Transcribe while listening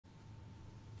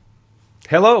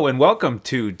Hello and welcome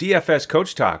to DFS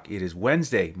Coach Talk. It is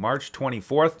Wednesday, March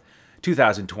 24th,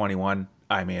 2021.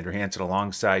 I'm Andrew Hansen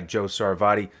alongside Joe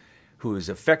Sarvati, who is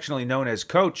affectionately known as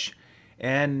Coach.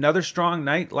 And another strong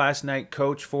night last night,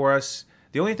 Coach, for us.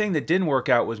 The only thing that didn't work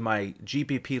out was my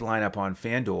GPP lineup on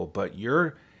FanDuel, but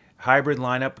your hybrid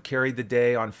lineup carried the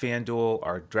day on FanDuel.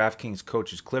 Our DraftKings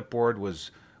Coach's Clipboard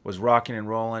was rocking and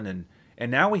rolling.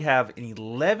 And now we have an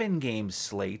 11-game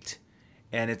slate.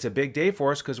 And it's a big day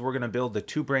for us because we're going to build the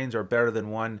two brains are better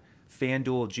than one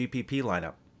FanDuel GPP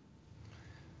lineup.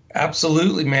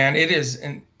 Absolutely, man. It is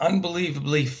an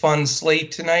unbelievably fun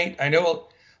slate tonight. I know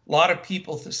a lot of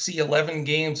people see 11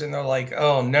 games and they're like,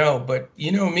 oh no, but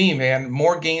you know me, man,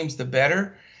 more games the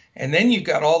better. And then you've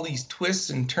got all these twists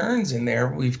and turns in there.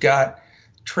 We've got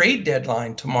trade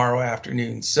deadline tomorrow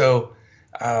afternoon. So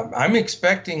I'm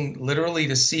expecting literally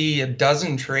to see a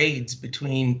dozen trades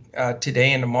between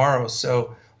today and tomorrow.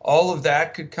 So all of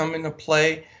that could come into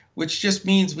play, which just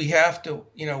means we have to,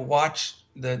 watch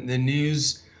the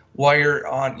news wire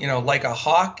on, like a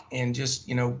hawk and just,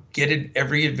 get it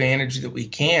every advantage that we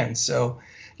can. So,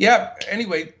 yeah,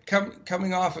 anyway,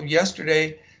 coming off of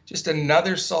yesterday, just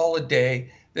another solid day.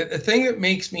 The thing that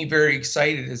makes me very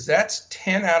excited is that's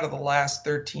 10 out of the last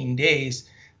 13 days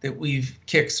that we've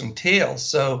kicked some tails.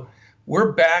 So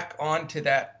we're back onto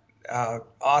that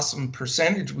awesome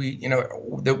percentage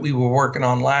that we were working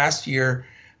on last year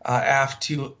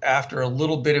after a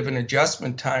little bit of an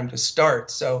adjustment time to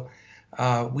start. So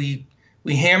we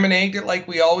ham and egged it like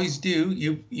we always do.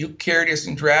 You carried us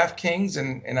in DraftKings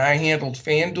and I handled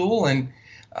FanDuel, and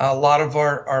a lot of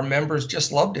our members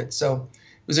just loved it. So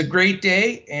it was a great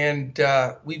day, and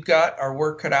we've got our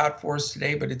work cut out for us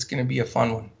today, but it's going to be a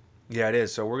fun one. Yeah, it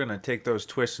is. So we're going to take those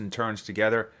twists and turns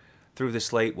together through the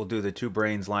slate. We'll do the two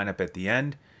brains lineup at the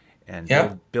end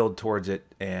and build towards it.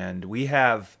 And we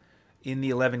have, in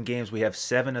the 11 games, we have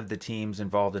 7 of the teams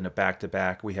involved in a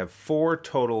back-to-back. We have 4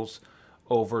 totals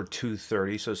over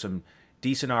 230, so some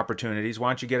decent opportunities.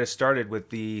 Why don't you get us started with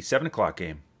the 7 o'clock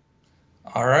game?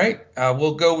 All right.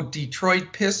 We'll go with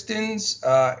Detroit Pistons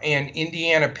and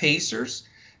Indiana Pacers.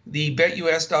 The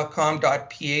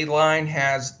betus.com.pa line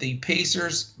has the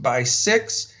Pacers by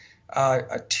 6, a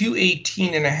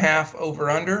 218.5 over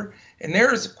under, and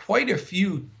there's quite a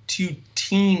few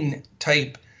 2-teen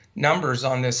type numbers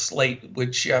on this slate,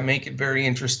 which make it very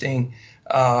interesting,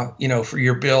 for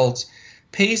your builds.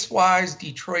 Pace wise,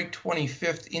 Detroit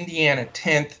 25th, Indiana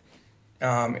 10th,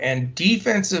 and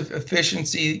defensive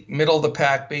efficiency, middle of the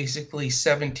pack, basically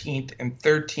 17th and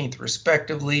 13th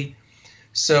respectively.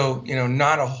 So,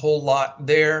 not a whole lot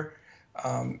there.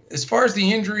 As far as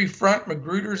the injury front,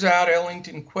 Magruder's out,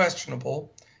 Ellington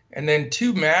questionable. And then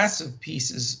 2 massive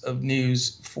pieces of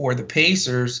news for the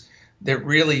Pacers that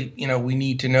really, we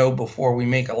need to know before we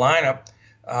make a lineup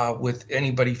with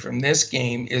anybody from this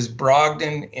game is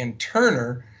Brogdon and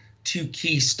Turner, 2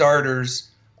 key starters,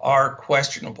 are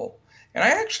questionable. And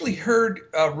I actually heard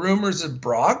rumors of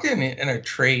Brogdon in a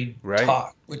trade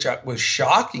talk, which was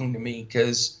shocking to me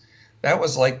because that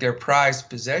was like their prized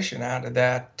possession out of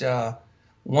that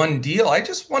one deal. I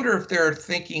just wonder if they're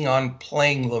thinking on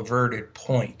playing LeVert at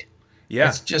point. Yeah.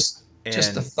 It's just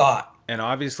a thought. And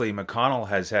obviously McConnell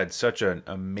has had such an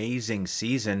amazing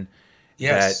season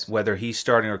that whether he's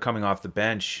starting or coming off the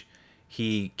bench,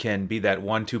 he can be that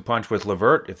 1-2 punch with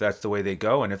LeVert if that's the way they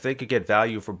go. And if they could get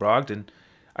value for Brogdon,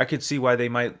 I could see why they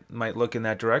might look in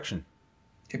that direction.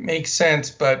 It makes sense,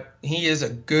 but he is a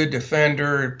good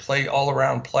defender,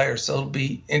 all-around player, so it'll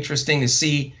be interesting to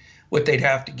see what they'd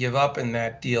have to give up in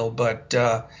that deal. But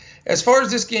as far as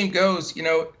this game goes,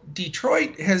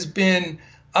 Detroit has been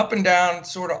up and down,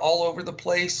 sort of all over the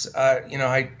place.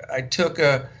 I took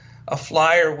a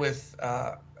flyer with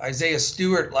Isaiah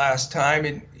Stewart last time,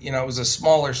 and it was a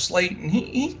smaller slate, and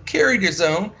he carried his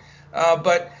own.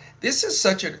 But this is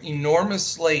such an enormous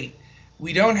slate.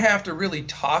 We don't have to really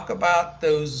talk about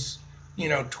those,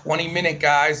 20-minute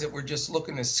guys that we're just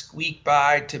looking to squeak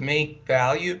by to make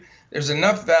value. There's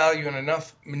enough value and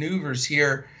enough maneuvers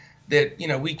here that,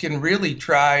 we can really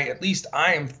try, at least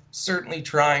I am certainly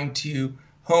trying to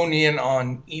hone in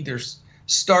on either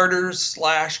starters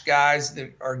 / guys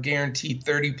that are guaranteed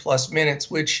 30-plus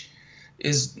minutes, which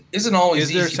isn't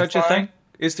always easy to find. Is there such a thing?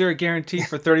 Is there a guarantee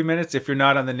for 30 minutes if you're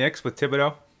not on the Knicks with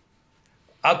Thibodeau?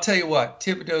 I'll tell you what,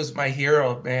 Thibodeau's my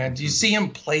hero, man. Do you see him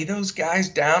play those guys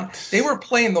down? They were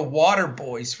playing the Water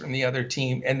Boys from the other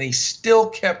team, and they still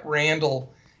kept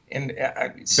Randall and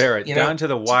Barrett down to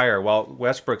the wire while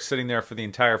Westbrook's sitting there for the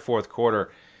entire fourth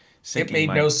quarter. It made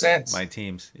no sense. My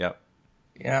teams, yep.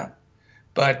 Yeah,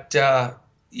 but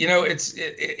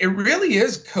it really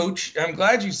is coach. I'm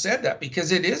glad you said that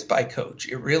because it is by coach.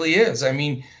 It really is. I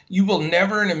mean, you will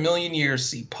never in a million years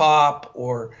see Pop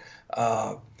or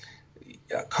uh,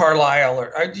 Carlisle,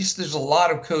 or there's a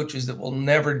lot of coaches that will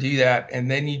never do that.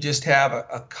 And then you just have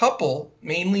a couple,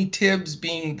 mainly Tibbs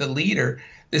being the leader,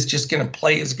 that's just going to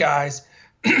play his guys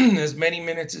as many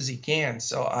minutes as he can.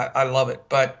 So I love it.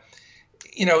 But,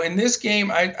 in this game,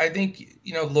 I think,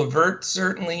 LeVert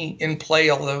certainly in play,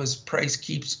 although his price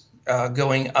keeps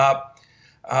going up.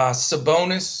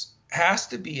 Sabonis has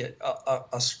to be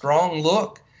a strong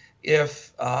look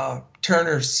if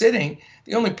Turner's sitting.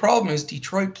 The only problem is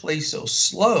Detroit plays so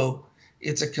slow.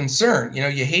 It's a concern.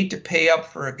 You hate to pay up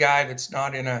for a guy that's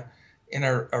not in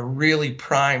a really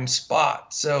prime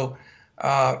spot. So,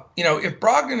 if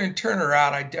Brogdon and Turner are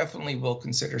out, I definitely will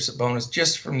consider Sabonis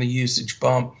just from the usage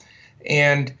bump.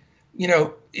 And,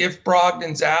 if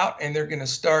Brogdon's out and they're going to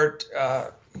start,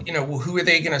 who are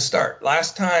they going to start?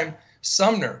 Last time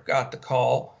Sumner got the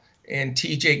call and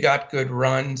TJ got good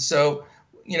run. So,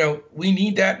 we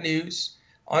need that news.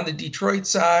 On the Detroit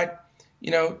side,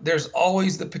 there's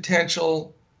always the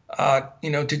potential,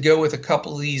 to go with a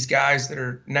couple of these guys that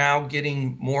are now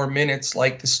getting more minutes,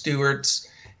 like the Stewarts,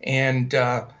 and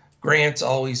Grant's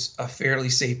always a fairly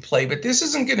safe play. But this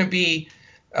isn't going to be,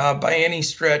 by any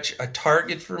stretch, a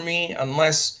target for me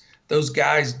unless those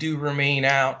guys do remain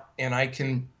out and I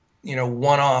can,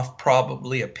 one-off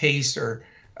probably a pacer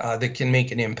that can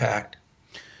make an impact.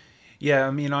 Yeah,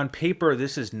 I mean, on paper,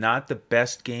 this is not the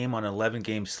best game on an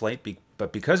 11-game slate,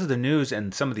 but because of the news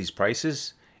and some of these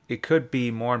prices, it could be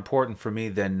more important for me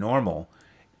than normal,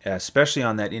 especially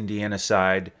on that Indiana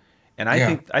side. And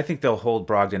I think they'll hold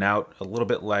Brogdon out a little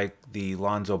bit like the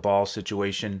Lonzo Ball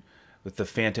situation with the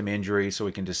phantom injury, so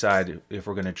we can decide if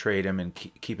we're going to trade him and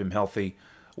keep him healthy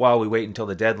while we wait until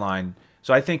the deadline.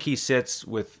 So I think he sits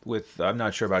with I'm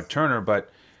not sure about Turner,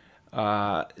 but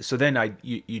so then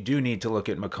you do need to look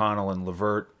at McConnell and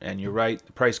LeVert, and you're right,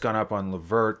 the price gone up on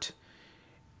LeVert.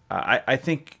 I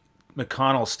think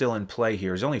McConnell's still in play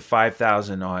here. He's only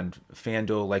 5,000 on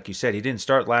FanDuel, like you said. He didn't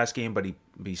start last game, but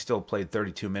he still played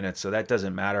 32 minutes, so that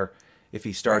doesn't matter if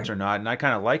he starts or not. And I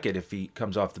kind of like it if he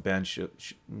comes off the bench.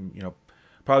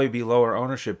 Probably be lower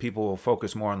ownership. People will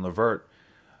focus more on LeVert.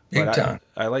 Big time.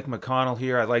 I like McConnell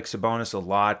here. I like Sabonis a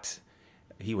lot.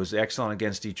 He was excellent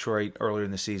against Detroit earlier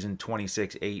in the season,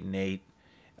 26, 8, and 8.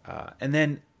 And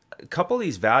then a couple of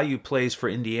these value plays for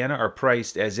Indiana are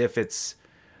priced as if it's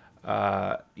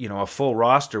a full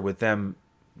roster with them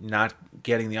not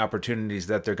getting the opportunities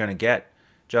that they're going to get.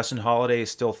 Justin Holiday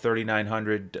is still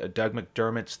 3,900. Doug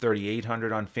McDermott's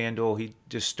 3,800 on FanDuel. He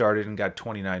just started and got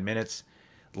 29 minutes.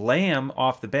 Lamb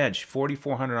off the bench,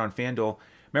 4,400 on FanDuel.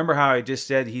 Remember how I just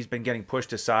said he's been getting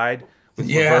pushed aside with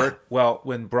LeVert? Well,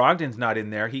 when Brogdon's not in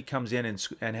there, he comes in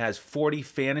and has 40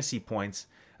 fantasy points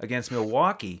against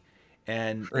Milwaukee.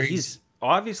 And he's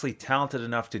obviously talented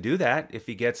enough to do that if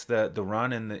he gets the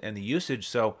run and the usage.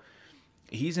 So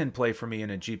he's in play for me in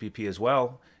a GPP as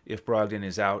well if Brogdon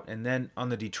is out. And then on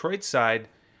the Detroit side,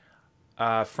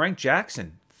 Frank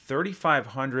Jackson,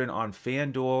 3,500 on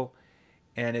FanDuel.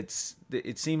 And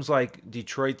it seems like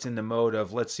Detroit's in the mode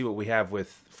of let's see what we have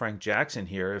with Frank Jackson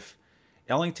here. If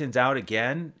Ellington's out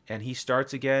again and he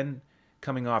starts again,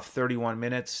 coming off 31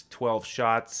 minutes, 12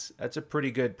 shots, that's a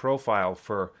pretty good profile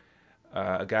for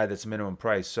a guy that's minimum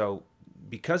price. So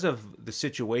because of the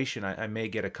situation, I may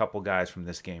get a couple guys from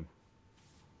this game.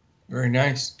 Very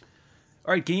nice.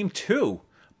 All right, game 2,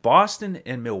 Boston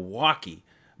and Milwaukee.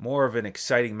 More of an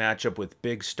exciting matchup with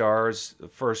big stars. The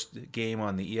first game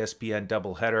on the ESPN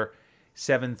doubleheader,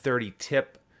 7:30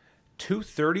 tip,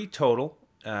 2:30 total.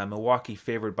 Milwaukee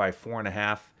favored by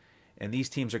 4.5. And these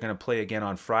teams are going to play again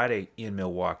on Friday in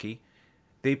Milwaukee.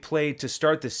 They played to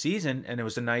start the season, and it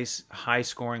was a nice,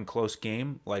 high-scoring, close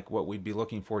game, like what we'd be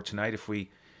looking for tonight if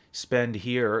we spend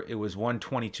here. It was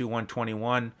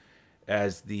 122-121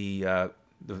 as the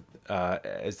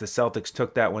Celtics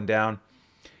took that one down.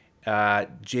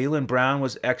 Jaylen Brown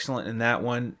was excellent in that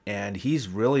one, and he's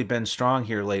really been strong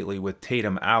here lately with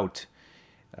Tatum out.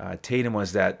 Tatum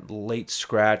was that late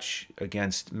scratch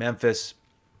against Memphis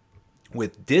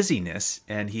with dizziness,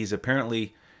 and he's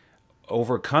apparently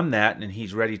overcome that, and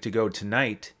he's ready to go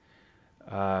tonight.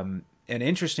 And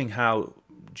interesting how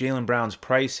Jaylen Brown's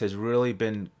price has really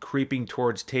been creeping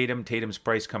towards Tatum. Tatum's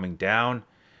price coming down.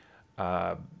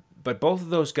 But both of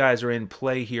those guys are in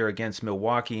play here against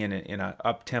Milwaukee in an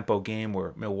up-tempo game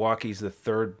where Milwaukee's the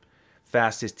third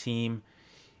fastest team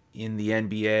in the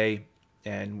NBA.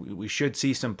 And we should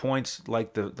see some points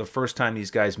like the first time these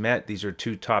guys met. These are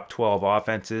two top 12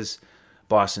 offenses.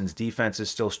 Boston's defense is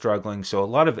still struggling. So a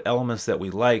lot of elements that we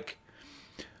like.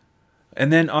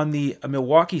 And then on the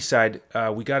Milwaukee side,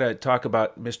 we got to talk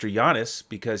about Mr. Giannis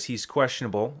because he's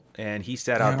questionable, and he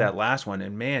sat out Yeah. that last one.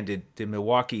 And man, did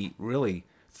Milwaukee really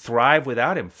thrive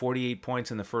without him? 48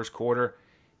 points in the first quarter,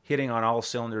 hitting on all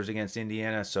cylinders against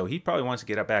Indiana. So he probably wants to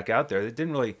get back out there. It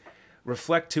didn't really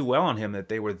reflect too well on him that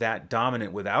they were that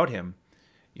dominant without him.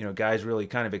 You know, guys really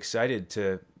kind of excited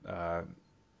to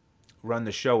run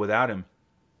the show without him.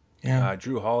 Yeah.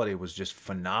 Drew Holiday was just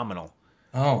phenomenal.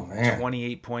 Oh man.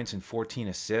 28 points and 14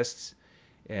 assists.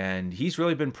 And he's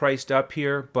really been priced up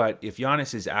here. But if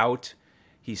Giannis is out,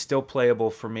 he's still playable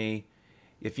for me.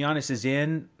 If Giannis is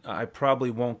in, I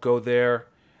probably won't go there.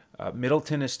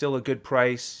 Middleton is still a good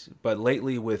price. But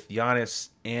lately with Giannis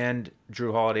and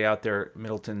Drew Holiday out there,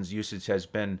 Middleton's usage has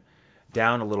been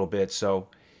down a little bit. So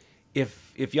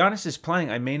if Giannis is playing,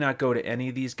 I may not go to any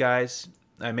of these guys.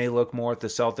 I may look more at the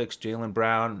Celtics, Jaylen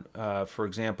Brown, for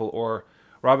example, or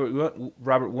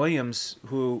Robert Williams,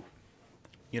 who,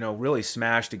 you know, really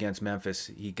smashed against Memphis.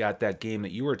 He got that game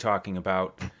that you were talking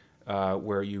about,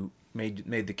 where you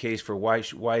made the case for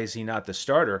why is he not the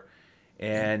starter,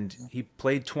 and he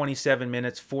played 27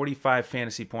 minutes, 45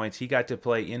 fantasy points. He got to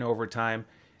play in overtime,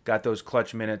 got those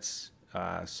clutch minutes.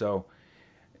 So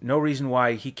no reason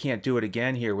why he can't do it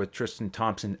again here with Tristan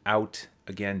Thompson out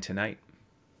again tonight.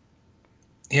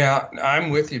 Yeah, I'm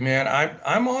with you, man.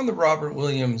 I'm on the Robert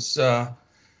Williams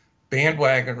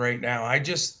bandwagon right now. I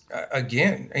just,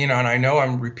 again, you know, and I know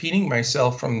I'm repeating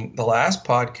myself from the last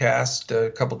podcast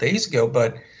a couple days ago,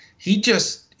 but he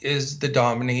just is the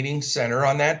dominating center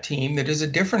on that team that is a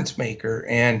difference maker.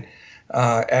 And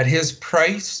at his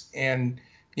price and,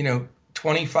 you know,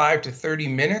 25 to 30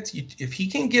 minutes, if he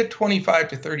can get 25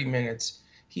 to 30 minutes,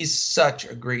 he's such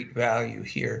a great value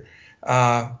here.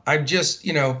 I'm just,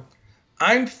 you know,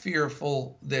 I'm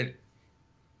fearful that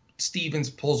Stevens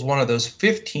pulls one of those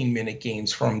 15-minute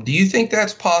games from him. Do you think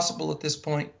that's possible at this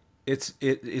point? It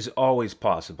is always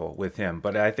possible with him,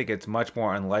 but I think it's much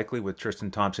more unlikely with Tristan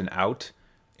Thompson out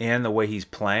and the way he's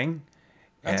playing.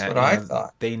 That's what I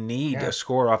thought. They need a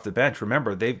scorer off the bench.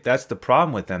 Remember, that's the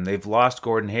problem with them. They've lost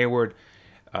Gordon Hayward.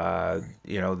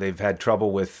 You know, they've had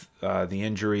trouble with the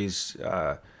injuries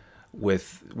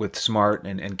with Smart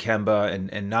and Kemba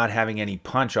and not having any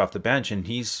punch off the bench, and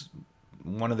he's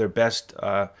one of their best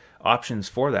options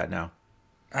for that now.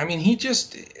 I mean,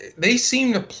 they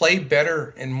seem to play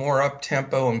better and more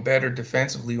up-tempo and better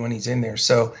defensively when he's in there.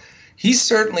 So he's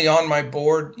certainly on my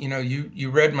board. You know, you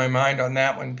read my mind on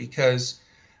that one because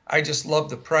I just love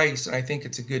the price, and I think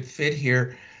it's a good fit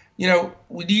here. You know,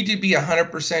 we need to be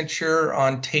 100% sure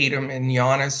on Tatum and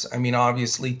Giannis. I mean,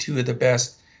 obviously, two of the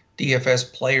best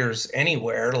DFS players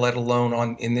anywhere, let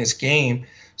alone in this game.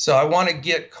 So I want to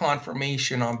get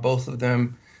confirmation on both of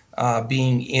them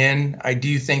being in. I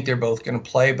do think they're both going to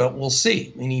play, but we'll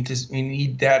see. We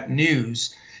need that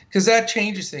news because that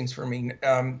changes things for me.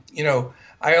 You know,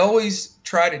 I always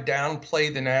try to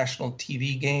downplay the national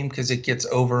TV game because it gets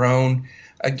overowned.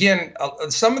 Again,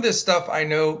 some of this stuff I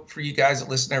know for you guys that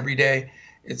listen every day,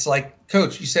 it's like,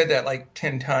 Coach, you said that like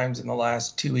 10 times in the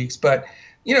last 2 weeks, but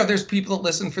you know, there's people that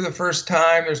listen for the first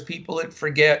time. There's people that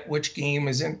forget which game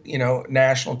is in, you know,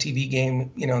 national TV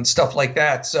game, you know, and stuff like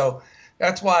that. So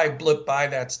that's why I blip by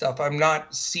that stuff. I'm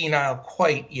not senile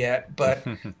quite yet, but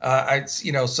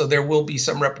you know, so there will be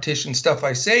some repetition stuff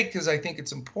I say because I think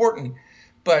it's important.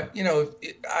 But you know,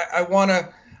 I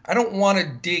don't want to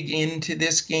dig into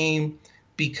this game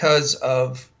because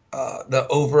of the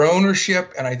over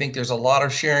ownership, and I think there's a lot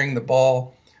of sharing the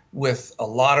ball with a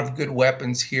lot of good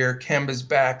weapons here. Kemba's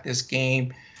back this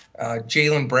game.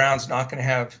 Jaylen Brown's not going to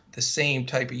have the same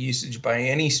type of usage by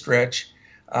any stretch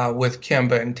with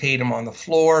Kemba and Tatum on the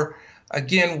floor.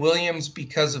 Again, Williams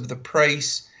because of the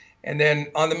price. And then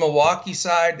on the Milwaukee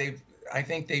side, I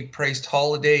think they priced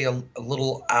Holiday a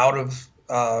little out of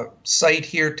sight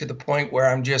here to the point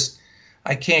where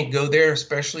I can't go there,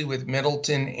 especially with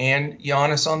Middleton and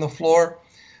Giannis on the floor.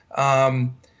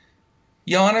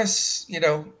 Giannis, you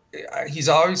know, he's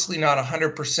obviously not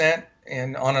 100%,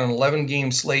 and on an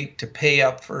 11-game slate to pay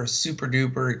up for a super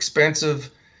duper expensive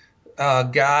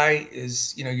guy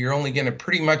is, you know, you're only going to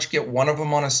pretty much get one of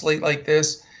them on a slate like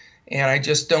this. And I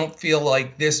just don't feel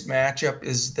like this matchup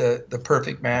is the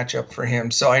perfect matchup for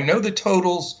him. So I know the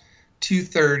total's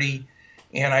 230,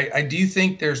 and I do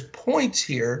think there's points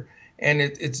here, and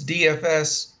it's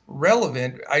DFS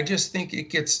relevant. I just think it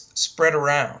gets spread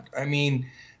around. I mean,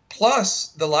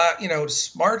 plus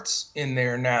Smart's in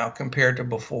there now compared to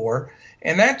before,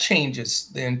 and that changes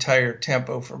the entire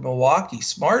tempo for Milwaukee.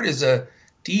 Smart is a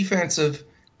defensive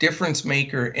difference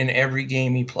maker in every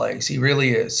game he plays. He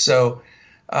really is. So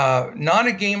not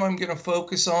a game I'm going to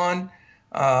focus on.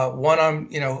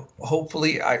 One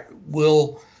hopefully I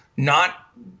will not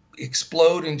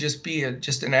explode and just be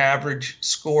just an average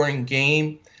scoring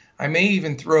game. I may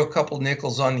even throw a couple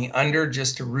nickels on the under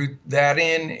just to root that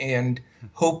in and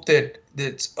hope that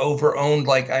that's over owned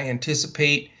like I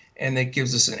anticipate, and that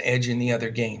gives us an edge in the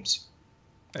other games.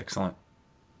 Excellent.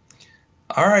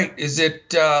 All right. Is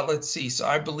it, let's see. So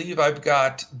I believe I've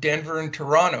got Denver and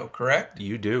Toronto, correct?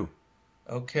 You do.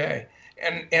 Okay.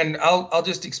 And I'll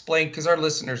just explain, because our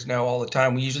listeners know all the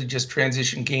time. We usually just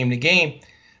transition game to game.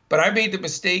 But I made the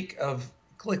mistake of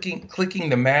clicking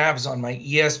the Mavs on my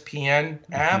ESPN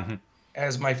app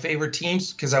as my favorite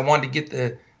teams, because I wanted to get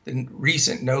the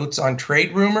recent notes on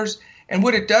trade rumors. And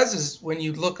what it does is when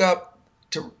you look up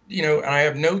to, and I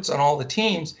have notes on all the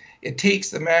teams, it takes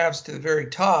the Mavs to the very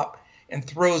top and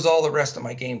throws all the rest of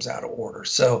my games out of order.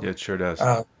 So it sure does.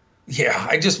 Yeah,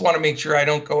 I just want to make sure I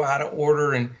don't go out of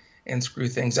order and screw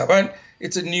things up. And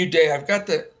it's a new day. I've got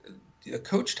the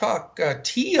Coach Talk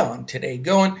tee on today,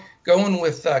 going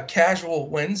with Casual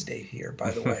Wednesday here,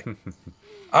 by the way.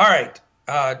 All right,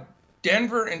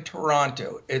 Denver and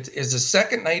Toronto. It is the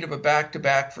second night of a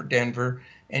back-to-back for Denver.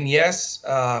 And yes,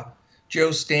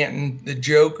 Joe Stanton, the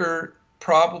Joker,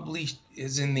 probably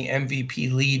is in the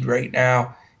MVP lead right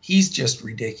now. He's just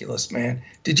ridiculous, man.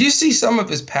 Did you see some of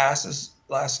his passes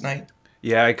last night?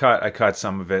 Yeah, I caught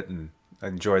some of it and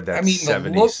enjoyed that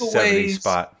 70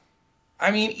 spot. I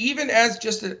mean, even as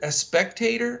just a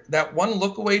spectator, that one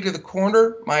look away to the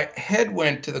corner, my head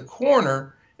went to the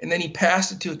corner, and then he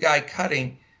passed it to a guy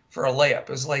cutting for a layup. It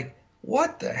was like,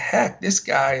 what the heck? This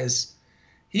guy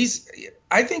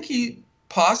I think he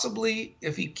possibly,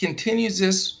 if he continues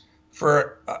this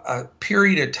for a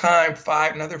period of time,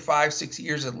 another 5-6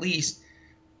 years at least,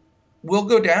 will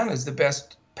go down as the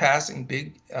best passing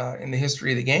big in the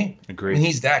history of the game. Agreed. And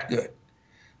he's that good.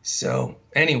 So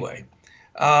anyway,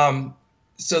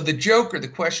 so the Joker, the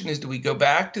question is, do we go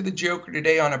back to the Joker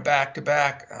today on a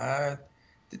back-to-back?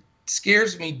 It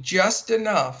scares me just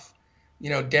enough.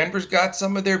 Denver's got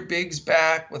some of their bigs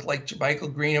back with like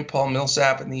JaMychal Green and Paul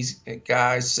Millsap and these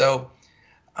guys. So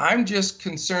I'm just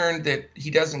concerned that he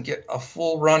doesn't get a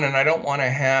full run, and I don't want to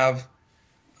have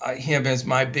him as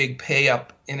my big pay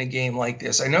up in a game like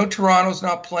this. I know Toronto's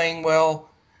not playing well.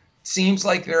 Seems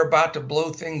like they're about to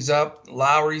blow things up.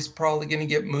 Lowry's probably going to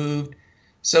get moved.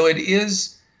 So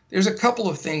there's a couple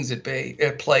of things at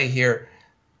play here.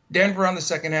 Denver on the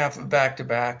second half of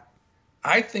back-to-back.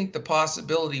 I think the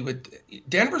possibility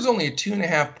Denver's only a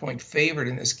 2.5-point favorite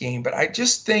in this game, but I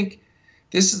just think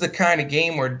this is the kind of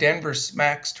game where Denver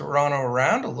smacks Toronto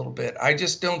around a little bit. I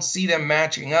just don't see them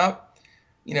matching up.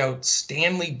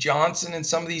 Stanley Johnson and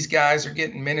some of these guys are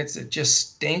getting minutes that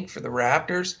just stink for the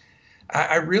Raptors.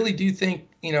 I really do think,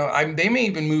 they may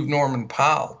even move Norman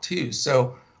Powell too.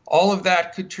 So all of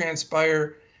that could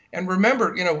transpire. And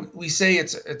remember, we say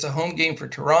it's a home game for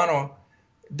Toronto.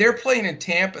 They're playing in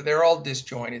Tampa. They're all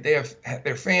disjointed. They have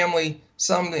their family,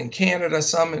 some in Canada,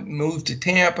 some moved to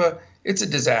Tampa. It's a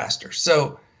disaster.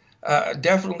 So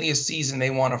definitely a season they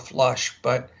want to flush.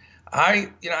 But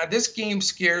this game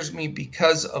scares me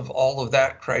because of all of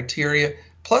that criteria.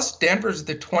 Plus, Denver's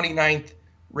the 29th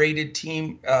rated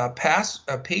team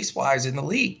pace-wise in the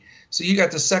league. So you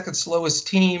got the second slowest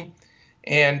team,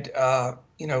 and Toronto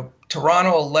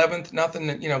 11th,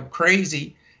 nothing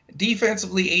crazy.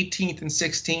 Defensively 18th and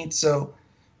 16th, so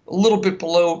a little bit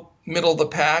below middle of the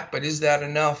pack, but is that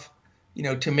enough,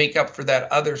 to make up for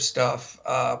that other stuff?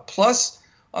 Plus,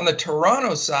 on the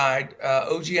Toronto side,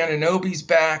 OG Anunoby's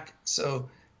back, so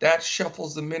that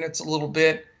shuffles the minutes a little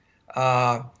bit.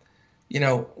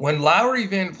 When Lowry,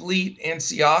 Van Vliet, and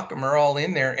Siakam are all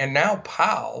in there, and now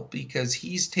Powell, because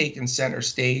he's taken center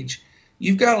stage,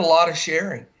 you've got a lot of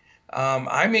sharing.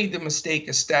 I made the mistake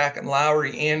of stacking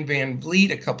Lowry and Van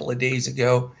Vliet a couple of days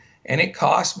ago, and it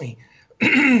cost me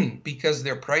because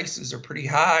their prices are pretty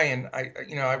high, and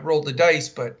I rolled the dice,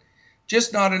 but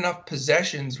just not enough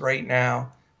possessions right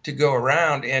now to go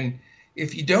around. And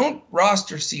if you don't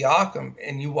roster Siakam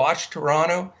and you watch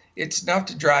Toronto, it's enough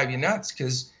to drive you nuts,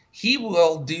 because he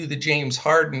will do the James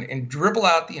Harden and dribble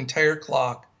out the entire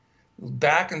clock,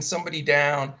 backing somebody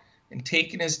down and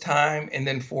taking his time and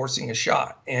then forcing a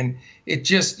shot. And it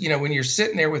just, when you're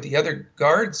sitting there with the other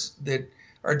guards that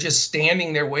are just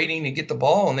standing there waiting to get the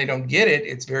ball and they don't get it,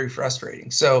 it's very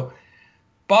frustrating. So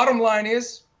bottom line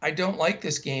is, I don't like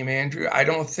this game, Andrew. I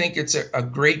don't think it's a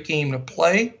great game to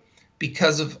play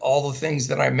because of all the things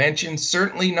that I mentioned.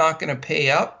 Certainly not going to pay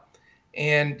up.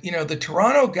 And, the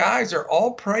Toronto guys are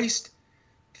all priced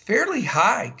fairly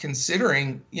high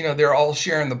considering, they're all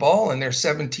sharing the ball and they're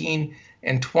 17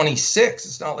 and 26.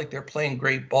 It's not like they're playing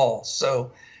great ball.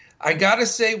 So I gotta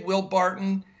say, Will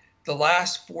Barton, the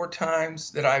last 4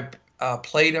 times that I've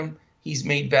played him, he's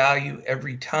made value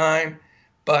every time.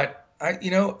 But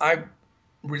I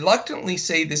reluctantly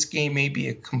say this game may be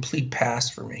a complete pass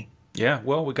for me. Yeah,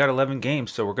 well, we got 11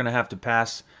 games, so we're going to have to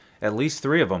pass at least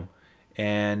 3 of them.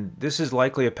 And this is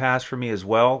likely a pass for me as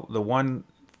well. The one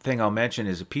thing I'll mention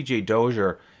is a PJ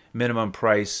Dozier minimum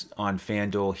price on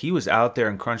FanDuel. He was out there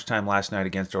in crunch time last night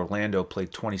against Orlando,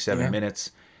 played 27 Yeah.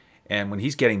 minutes. And when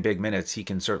he's getting big minutes, he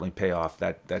can certainly pay off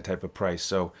that type of price.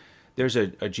 So there's a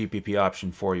GPP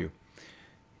option for you.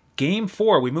 Game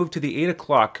 4, we move to the 8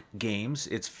 o'clock games.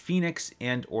 It's Phoenix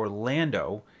and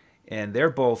Orlando, and they're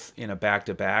both in a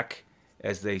back-to-back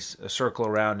as they circle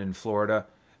around in Florida.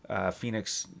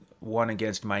 Phoenix won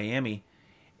against Miami,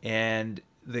 and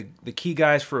the key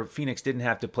guys for Phoenix didn't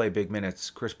have to play big minutes.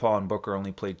 Chris Paul and Booker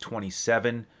only played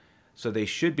 27, so they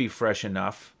should be fresh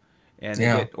enough. And they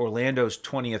Yeah. get Orlando's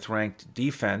 20th ranked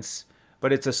defense,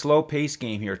 but it's a slow pace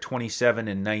game here, 27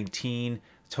 and 19,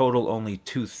 total only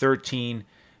 213.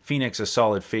 Phoenix a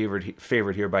solid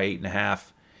favorite here by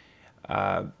 8.5.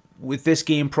 With this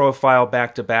game profile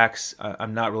back to backs,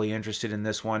 I'm not really interested in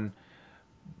this one.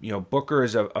 Booker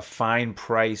is a fine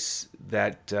price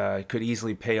that could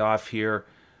easily pay off here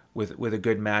with a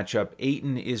good matchup.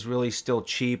 Ayton is really still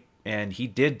cheap, and he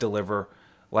did deliver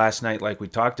last night, like we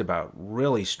talked about.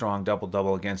 Really strong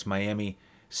double-double against Miami,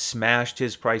 smashed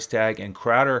his price tag, and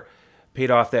Crowder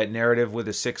paid off that narrative with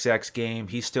a 6x game.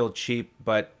 He's still cheap,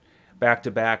 but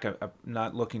back-to-back, I'm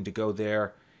not looking to go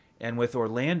there. And with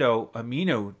Orlando,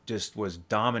 Aminu just was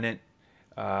dominant.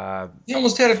 He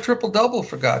almost had a triple-double,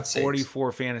 for God's sake.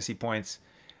 44 fantasy points,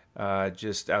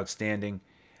 just outstanding.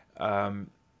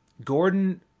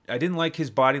 Gordon, I didn't like his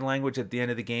body language at the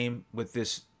end of the game with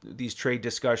these trade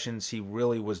discussions. He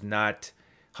really was not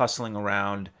hustling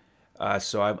around.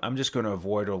 So I'm just going to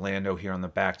avoid Orlando here on the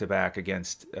back-to-back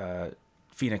against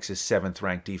Phoenix's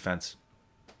 7th-ranked defense.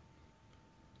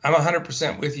 I'm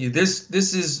 100% with you. This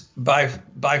is by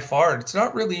far, it's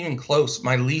not really even close,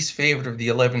 my least favorite of the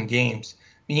 11 games.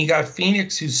 I mean, you got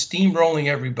Phoenix who's steamrolling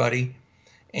everybody,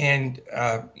 and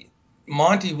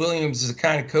Monty Williams is the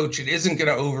kind of coach that isn't going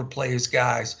to overplay his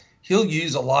guys. He'll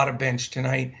use a lot of bench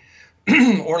tonight.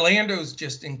 Orlando's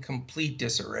just in complete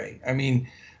disarray. I mean,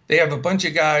 they have a bunch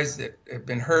of guys that have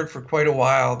been hurt for quite a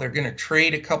while. They're going to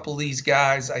trade a couple of these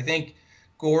guys. I think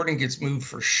Gordon gets moved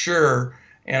for sure.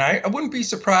 And I wouldn't be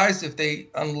surprised if they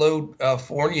unload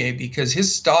Fournier, because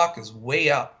his stock is way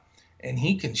up and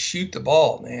he can shoot the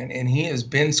ball, man. And he has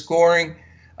been scoring.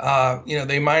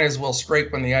 They might as well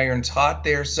strike when the iron's hot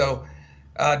there. So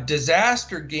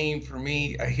disaster game for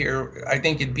me here. I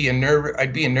think I'd be a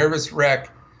nervous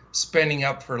wreck spending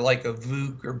up for like a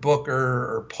Vuk or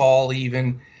Booker or Paul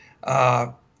even.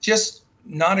 Just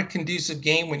not a conducive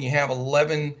game when you have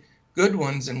 11 good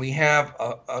ones, and we have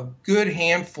a good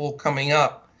handful coming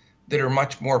up that are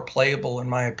much more playable, in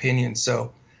my opinion.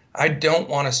 So I don't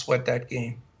want to sweat that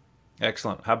game.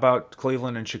 Excellent. How about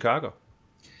Cleveland and Chicago?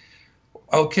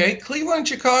 Okay, Cleveland,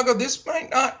 Chicago, this might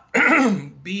not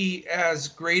be as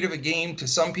great of a game to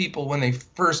some people when they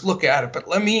first look at it, but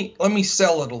let me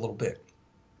sell it a little bit.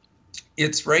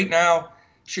 It's right now,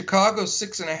 Chicago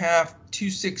 6.5,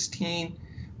 216,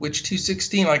 which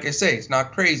 216, like I say, is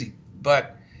not crazy.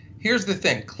 But here's the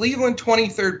thing. Cleveland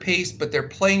 23rd pace, but they're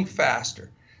playing faster.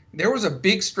 There was a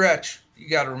big stretch. You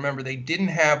got to remember, they didn't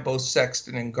have both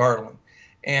Sexton and Garland.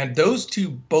 And those two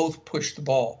both pushed the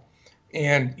ball.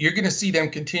 And you're going to see them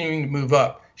continuing to move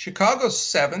up. Chicago's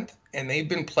 7th, and they've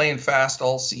been playing fast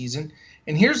all season.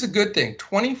 And here's the good thing,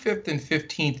 25th and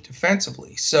 15th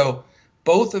defensively. So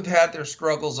both have had their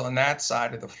struggles on that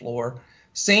side of the floor.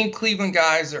 Same Cleveland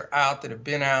guys are out that have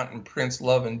been out, in Prince,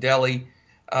 Love, and Delly.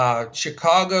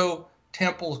 Chicago,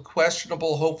 Temple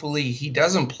questionable. Hopefully he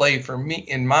doesn't play for me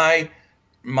in my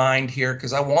mind here,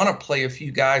 because I want to play a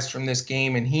few guys from this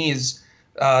game, and he is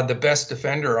the best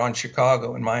defender on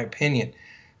Chicago, in my opinion.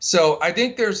 So I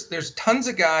think there's tons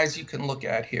of guys you can look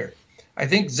at here. I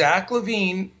think Zach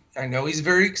LaVine, I know he's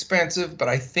very expensive, but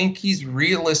I think he's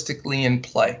realistically in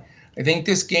play. I think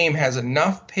this game has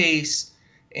enough pace,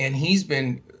 and he's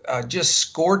been just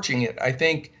scorching it. I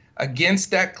think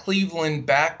against that Cleveland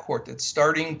backcourt that's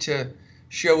starting to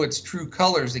show its true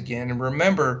colors again. And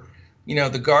remember,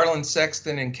 the Garland,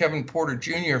 Sexton, and Kevin Porter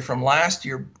Jr. from last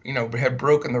year, had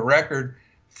broken the record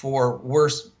for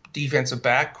worst defensive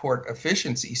backcourt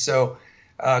efficiency. So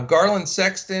Garland,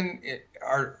 Sexton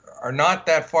are not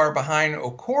that far behind.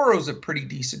 Okoro's a pretty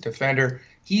decent defender.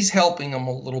 He's helping them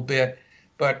a little bit.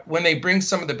 But when they bring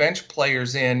some of the bench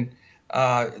players in,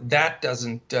 that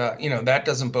doesn't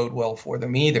bode well for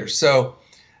them either. So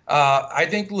I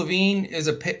think Levine is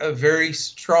a very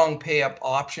strong pay up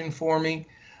option for me.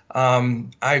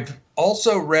 I've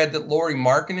also read that Lauri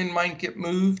Markkanen might get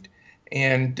moved,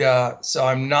 and so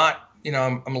I'm not,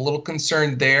 I'm a little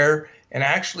concerned there. And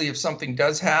actually, if something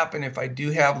does happen, if I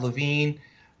do have Levine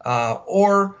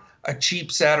or a cheap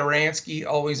Satoransky,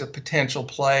 always a potential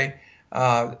play.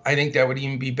 I think that would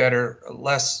even be better.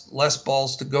 Less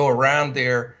balls to go around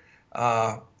there.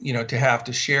 To have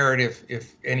to share it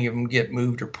if any of them get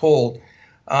moved or pulled.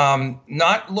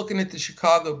 Not looking at the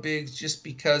Chicago bigs just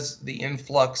because the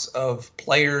influx of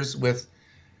players with,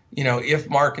 if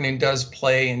Markkanen does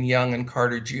play and Young and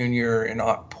Carter Jr. and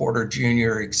Porter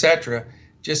Jr., etc.,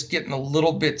 just getting a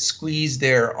little bit squeezed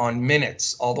there on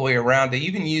minutes all the way around. They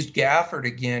even used Gafford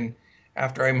again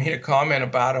after I made a comment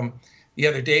about him the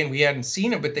other day, and we hadn't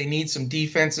seen him, but they need some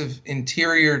defensive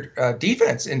interior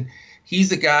defense. And he's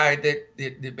the guy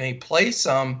that may play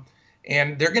some,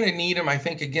 and they're going to need him, I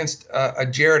think, against a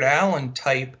Jared Allen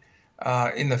type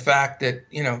in the fact that,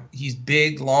 he's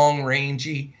big, long,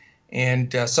 rangy,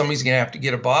 and somebody's going to have to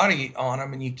get a body on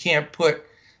him, and you can't put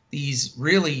these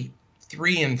really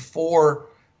 3 and 4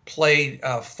 play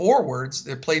forwards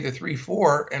that play the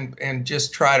 3-4 and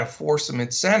just try to force them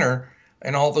at center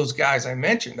and all those guys I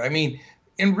mentioned. I mean,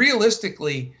 and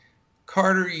realistically,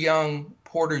 Carter, Young,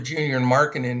 Porter Jr., and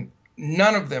Markkanen,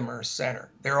 none of them are a center.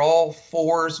 They're all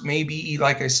 4s, maybe,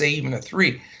 like I say, even a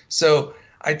 3. So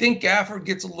I think Gafford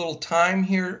gets a little time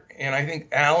here, and I think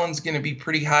Allen's going to be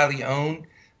pretty highly owned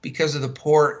because of the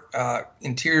poor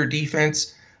interior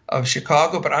defense of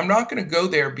Chicago. But I'm not going to go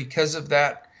there because of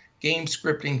that game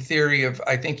scripting theory of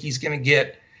I think he's going to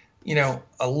get,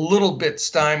 a little bit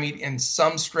stymied in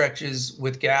some stretches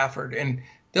with Gafford. And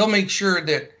they'll make sure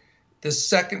that the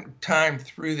second time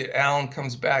through that Allen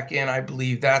comes back in, I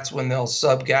believe that's when they'll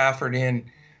sub Gafford in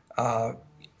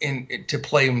to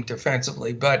play him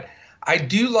defensively. But I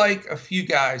do like a few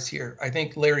guys here. I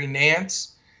think Larry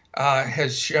Nance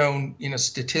has shown,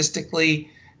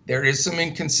 statistically there is some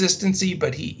inconsistency,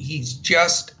 but he's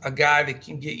just a guy that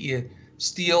can get you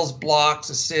steals,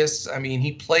 blocks, assists. I mean,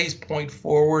 he plays point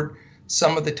forward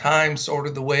some of the time, sort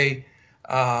of the way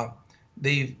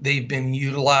they've been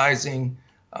utilizing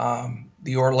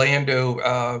the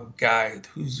Orlando guy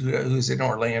who's in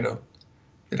Orlando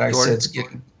that I Gordon. said's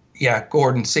getting,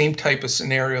 Gordon, same type of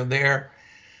scenario there.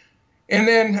 And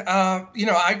then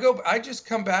I just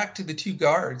come back to the 2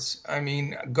 guards. I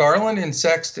mean, Garland and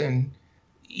Sexton,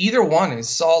 either one is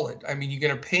solid. I mean, you're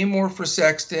going to pay more for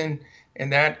Sexton,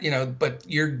 and that, but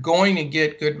you're going to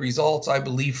get good results, I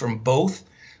believe, from both.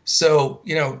 So,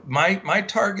 my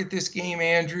target this game,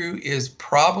 Andrew, is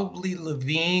probably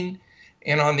Levine,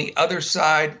 and on the other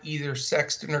side, either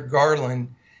Sexton or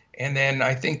Garland. And then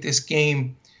I think this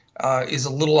game is a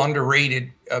little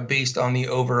underrated based on the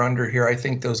over-under here. I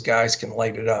think those guys can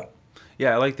light it up.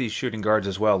 Yeah, I like these shooting guards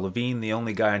as well. Levine, the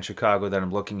only guy in Chicago that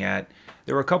I'm looking at.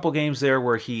 There were a couple games there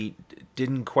where he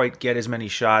didn't quite get as many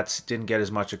shots, didn't get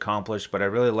as much accomplished, but I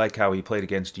really like how he played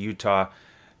against Utah.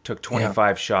 Took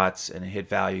 25 shots and a hit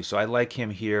value. So I like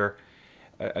him here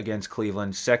against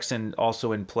Cleveland. Sexton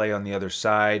also in play on the other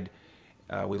side.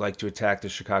 We like to attack the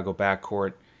Chicago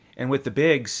backcourt. And with the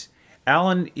bigs,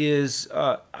 Allen is,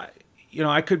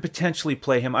 I could potentially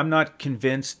play him. I'm not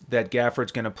convinced that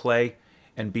Gafford's going to play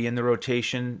and be in the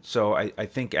rotation. So I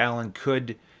think Allen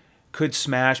could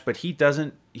smash, but he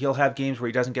doesn't. He'll have games where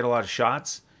he doesn't get a lot of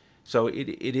shots. So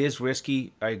it is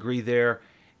risky. I agree there.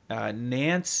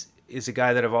 Nance is a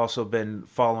guy that I've also been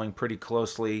following pretty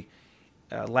closely.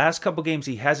 Last couple games,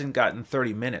 he hasn't gotten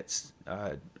 30 minutes.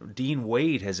 Dean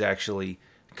Wade has actually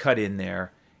cut in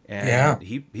there, and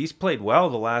he's played well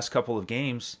the last couple of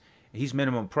games. He's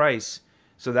minimum price,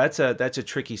 so that's a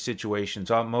tricky situation.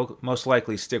 So I'll most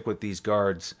likely stick with these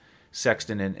guards,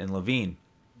 Sexton and Levine.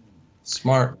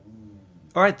 Smart.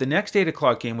 All right, the next 8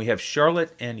 o'clock game, we have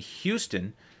Charlotte and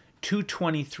Houston,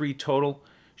 223 total.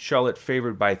 Charlotte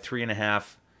favored by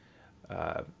 3.5.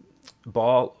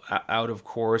 Ball out, of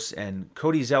course, and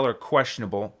Cody Zeller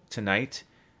questionable tonight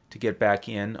to get back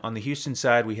in. On the Houston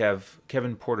side, we have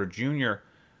Kevin Porter Jr.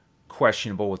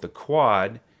 questionable with a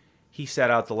quad. He sat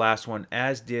out the last one,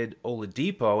 as did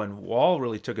Oladipo, and Wall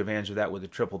really took advantage of that with a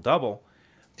triple-double.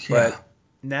 Yeah. But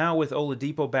now with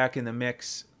Oladipo back in the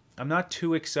mix, I'm not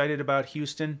too excited about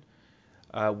Houston.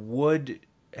 Wood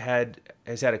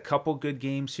has had a couple good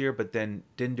games here, but then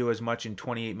didn't do as much in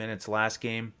 28 minutes last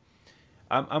game.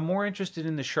 I'm more interested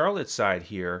in the Charlotte side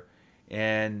here,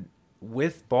 and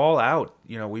with Ball out,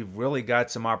 we've really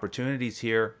got some opportunities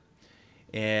here.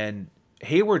 And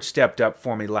Hayward stepped up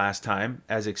for me last time,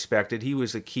 as expected. He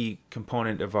was a key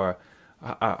component of a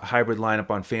hybrid lineup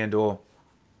on FanDuel.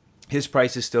 His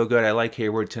price is still good. I like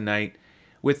Hayward tonight.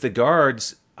 With the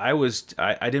guards, I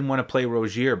didn't want to play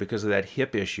Rozier because of that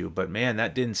hip issue, but man,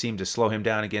 that didn't seem to slow him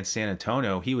down against San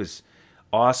Antonio. He was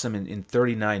awesome in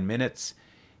 39 minutes.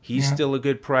 He's still a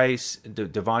good price.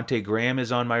 Devontae Graham is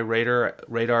on my radar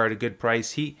at a good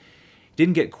price. He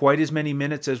didn't get quite as many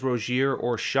minutes as Rozier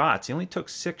or shots. He only took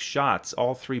 6 shots,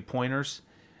 all 3-pointers.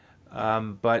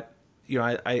 But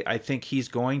I think he's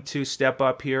going to step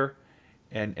up here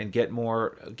and get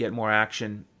more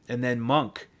action. And then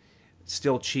Monk,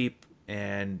 still cheap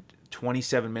and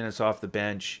 27 minutes off the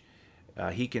bench.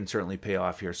 He can certainly pay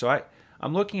off here. So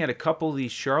I'm looking at a couple of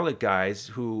these Charlotte guys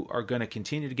who are going to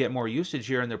continue to get more usage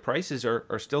here, and their prices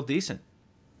are still decent.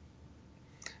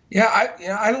 Yeah,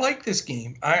 I like this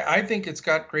game. I think it's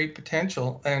got great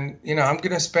potential, and I'm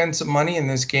going to spend some money in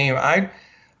this game.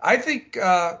 I think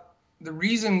the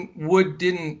reason Wood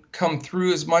didn't come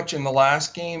through as much in the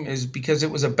last game is because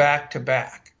it was a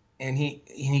back-to-back, and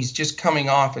he's just coming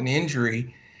off an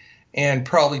injury, and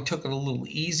probably took it a little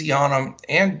easy on him.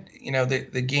 And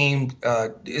the game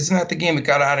isn't that the game that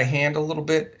got out of hand a little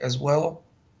bit as well,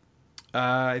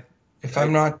 if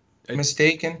I'm not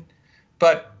mistaken.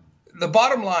 But the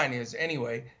bottom line is,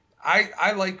 anyway,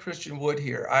 I like Christian Wood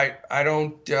here. I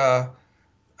don't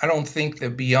think the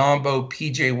Biyombo,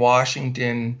 PJ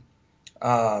Washington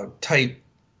type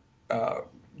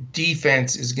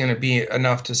defense is going to be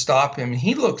enough to stop him.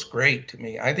 He looks great to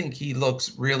me. I think he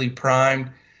looks really primed.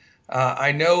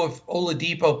 I know if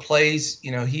Oladipo plays,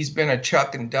 he's been a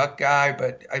chuck and duck guy,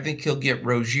 but I think he'll get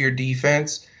Rozier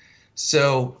defense.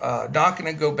 So not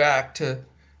going to go back to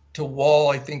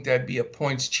Wall. I think that'd be a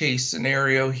points chase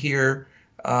scenario here,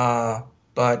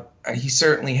 but he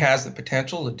certainly has the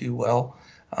potential to do well.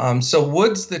 So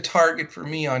Wood's the target for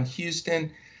me on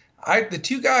Houston. The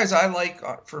two guys I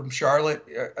like from Charlotte,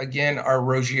 again, are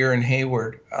Rozier and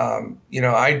Hayward.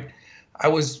 I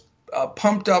was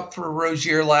pumped up for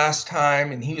Rozier last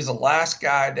time, and he was the last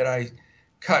guy that I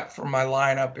cut from my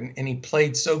lineup, and he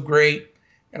played so great.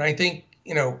 And I think,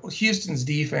 Houston's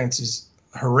defense is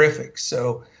horrific,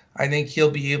 so I think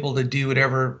he'll be able to do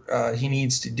whatever he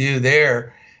needs to do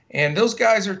there. And those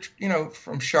guys are,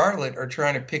 from Charlotte are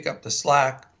trying to pick up the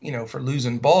slack, for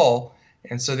losing ball.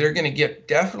 And so they're going to get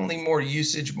definitely more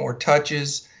usage, more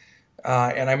touches.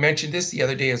 And I mentioned this the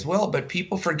other day as well, but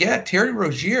people forget Terry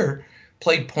Rozier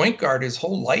played point guard his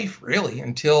whole life, really,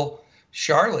 until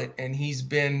Charlotte. And he's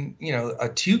been, a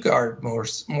 2-guard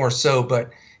more so,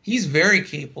 but he's very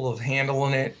capable of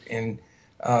handling it and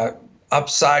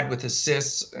upside with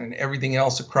assists and everything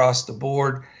else across the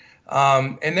board.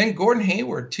 And then Gordon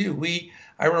Hayward, too.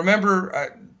 I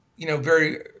remember,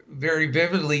 very, very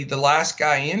vividly, the last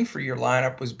guy in for your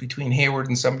lineup was between Hayward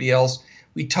and somebody else.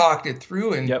 We talked it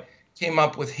through and came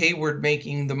up with Hayward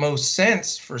making the most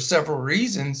sense for several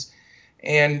reasons.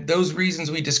 And those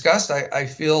reasons we discussed, I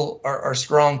feel, are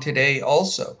strong today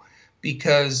also,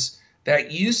 because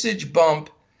that usage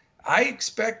bump, I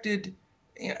expected.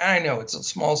 I know it's a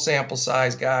small sample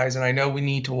size, guys, and I know we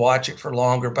need to watch it for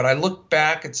longer, but I look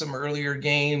back at some earlier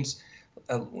games,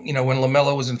 when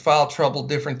LaMelo was in foul trouble,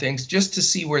 different things, just to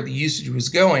see where the usage was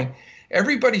going.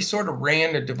 Everybody sort of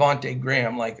ran to Devontae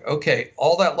Graham, like, okay,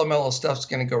 all that LaMelo stuff's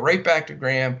going to go right back to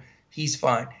Graham. He's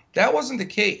fine. That wasn't the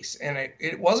case, and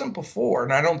it wasn't before,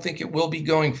 and I don't think it will be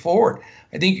going forward.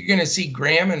 I think you're going to see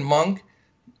Graham and Monk,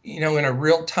 in a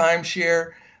real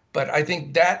timeshare. But I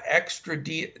think that extra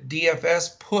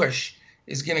DFS push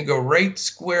is going to go right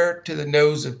square to the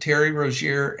nose of Terry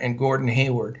Rozier and Gordon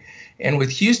Hayward. And with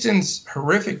Houston's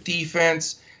horrific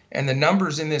defense and the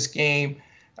numbers in this game,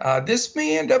 this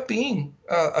may end up being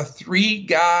a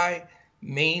 3-guy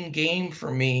main game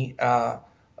for me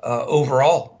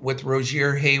overall with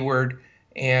Rozier, Hayward,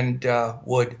 and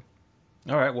Wood.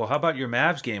 All right. Well, how about your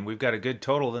Mavs game? We've got a good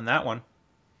total in that one.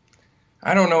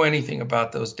 I don't know anything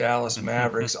about those Dallas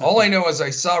Mavericks. All I know is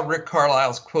I saw Rick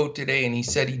Carlisle's quote today, and he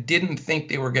said he didn't think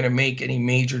they were going to make any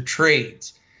major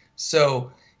trades.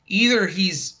 So either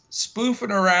he's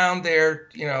spoofing around there,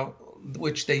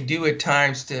 which they do at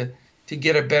times to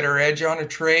get a better edge on a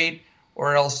trade,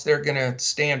 or else they're going to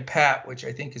stand pat, which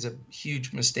I think is a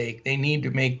huge mistake. They need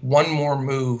to make one more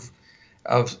move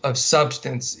of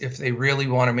substance if they really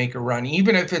want to make a run,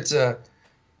 even if it's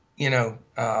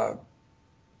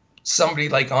somebody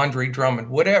like Andre Drummond,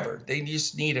 whatever. They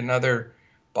just need another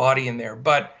body in there.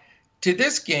 But to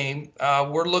this game,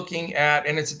 we're looking at,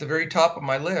 and it's at the very top of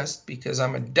my list because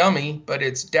I'm a dummy, but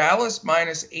it's Dallas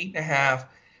minus 8.5,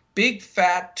 big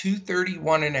fat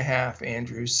 231.5,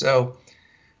 Andrew. So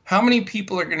how many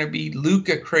people are going to be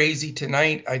Luka crazy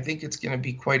tonight? I think it's going to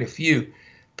be quite a few.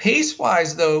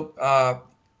 Pace-wise, though,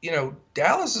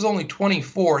 Dallas is only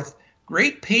 24th.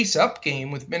 great pace up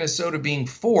game with Minnesota being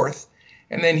fourth.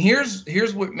 And then here's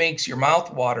what makes your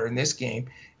mouth water in this game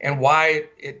and why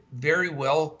it very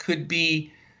well could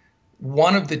be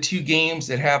one of the two games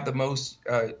that have the most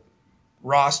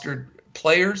rostered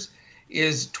players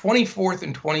is 24th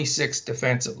and 26th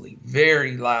defensively.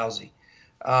 Very lousy.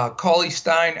 Cauley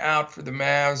Stein out for the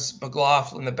Mavs.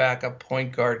 McLaughlin, the backup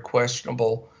point guard,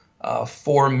 questionable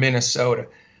for Minnesota.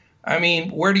 I mean,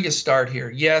 where do you start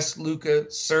here? Yes,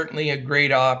 Luka, certainly a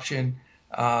great option.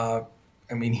 I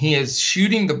mean, he is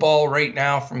shooting the ball right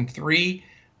now from three,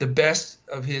 the best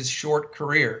of his short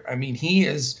career. I mean, he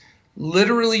has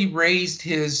literally raised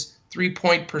his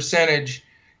three-point percentage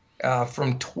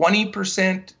from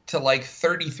 20% to like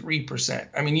 33%.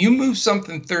 I mean, you move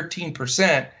something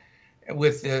 13%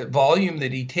 with the volume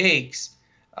that he takes,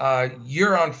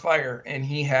 you're on fire, and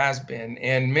he has been.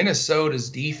 And Minnesota's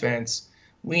defense,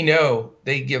 we know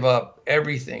they give up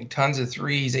everything, tons of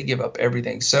threes, they give up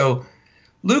everything. So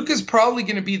Luka's probably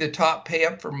going to be the top pay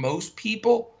up for most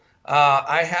people.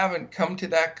 I haven't come to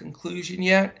that conclusion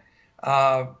yet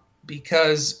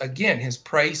because, again, his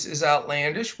price is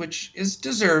outlandish, which is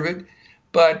deserved,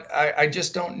 but I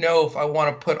just don't know if I want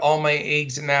to put all my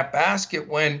eggs in that basket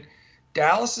when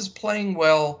Dallas is playing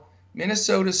well,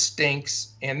 Minnesota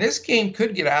stinks, and this game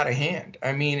could get out of hand.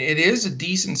 I mean, it is a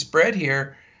decent spread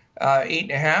here,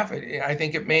 8.5. I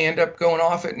think it may end up going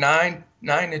off at 9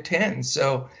 to 10.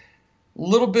 So a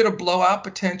little bit of blowout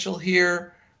potential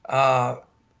here,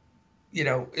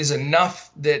 is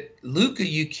enough that Luka,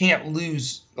 you can't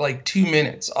lose like 2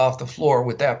 minutes off the floor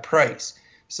with that price.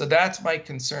 So that's my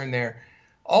concern there.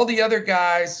 All the other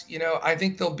guys, I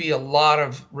think there'll be a lot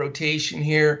of rotation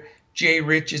here. Jay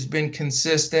Rich has been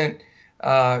consistent.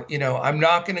 I'm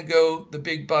not going to go the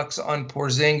big bucks on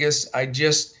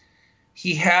Porzingis.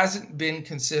 He hasn't been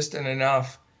consistent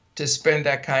enough to spend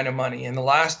that kind of money. And the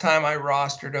last time I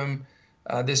rostered him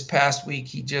this past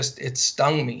week, it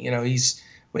stung me.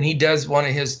 When he does one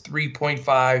of his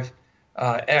 3.5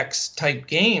 X type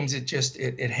games,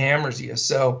 it hammers you.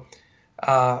 So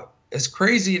as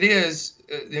crazy it is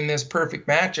in this perfect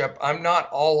matchup, I'm not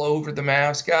all over the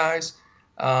Mavs guys.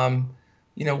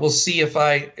 We'll see if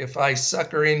I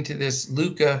sucker into this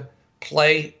Luka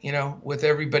play, with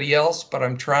everybody else, but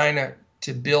I'm trying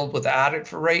to build without it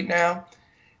for right now.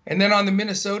 And then on the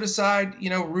Minnesota side,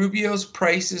 Rubio's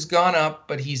price has gone up,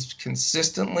 but he's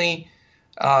consistently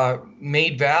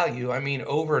made value. I mean,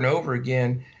 over and over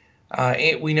again.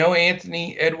 We know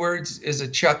Anthony Edwards is a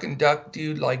chuck and duck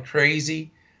dude like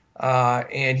crazy,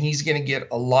 and he's going to get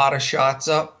a lot of shots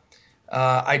up.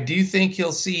 I do think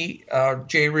he'll see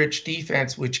Jay Rich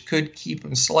defense, which could keep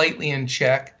him slightly in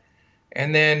check.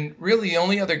 And then really the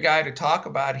only other guy to talk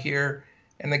about here,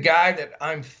 and the guy that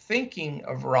I'm thinking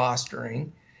of rostering,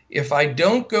 if I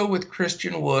don't go with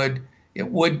Christian Wood, it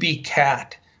would be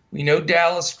Cat. We know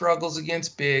Dallas struggles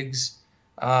against bigs.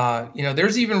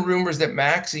 There's even rumors that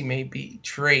Maxey may be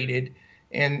traded.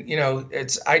 And,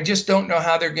 I just don't know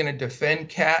how they're going to defend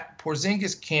Cat.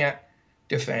 Porzingis can't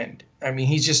defend. I mean,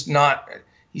 he's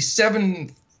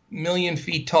 7 million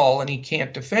feet tall and he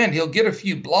can't defend. He'll get a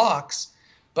few blocks,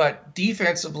 but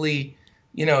defensively,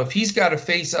 if he's got to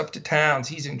face up to Towns,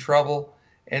 he's in trouble.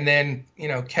 And then,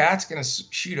 Cat's going to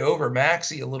shoot over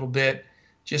Maxey a little bit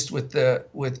just with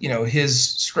his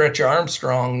Stretch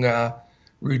Armstrong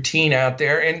routine out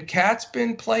there. And Cat's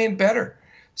been playing better.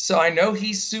 So I know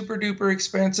he's super duper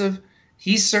expensive.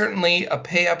 He's certainly a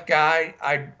pay up guy.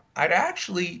 I'd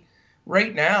actually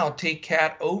right now take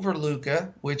Cat over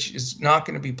Luka, which is not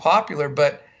going to be popular,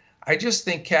 but I just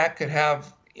think Cat could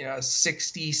have,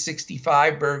 60,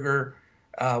 65 burger,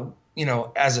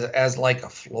 as like a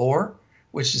floor,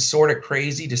 which is sort of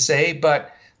crazy to say,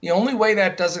 but the only way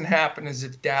that doesn't happen is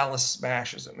if Dallas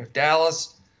smashes them. If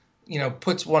Dallas,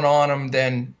 puts one on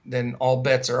them, then all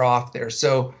bets are off there.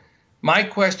 So my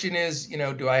question is,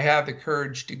 do I have the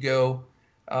courage to go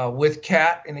with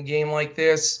Cat in a game like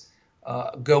this?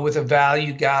 Go with a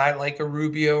value guy like a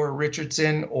Rubio or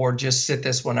Richardson, or just sit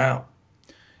this one out?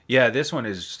 Yeah, this one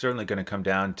is certainly going to come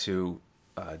down to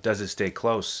does it stay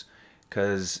close?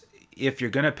 Because if you're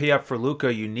going to pay up for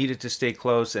Luka, you need it to stay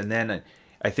close. And then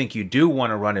I think you do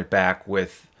want to run it back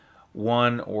with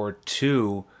one or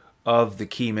two of the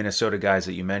key Minnesota guys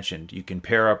that you mentioned. You can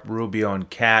pair up Rubio and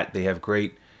Cat. They have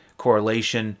great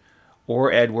correlation,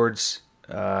 or Edwards.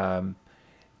 And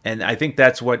I think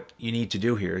that's what you need to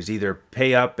do here is either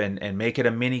pay up and make it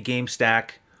a mini game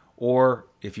stack, or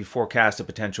if you forecast a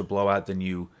potential blowout, then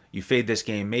you fade this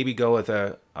game. Maybe go with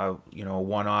a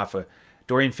one-off.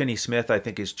 Dorian Finney-Smith, I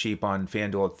think, is cheap on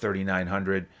FanDuel at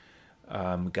 3,900.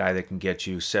 Guy that can get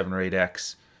you 7 or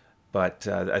 8x. But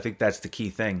I think that's the key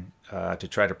thing to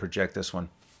try to project this one.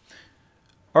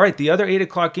 All right, the other 8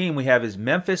 o'clock game we have is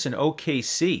Memphis and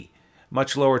OKC.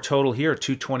 Much lower total here,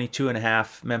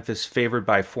 222.5. Memphis favored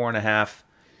by 4.5.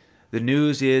 The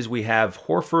news is we have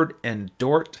Horford and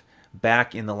Dort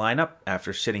back in the lineup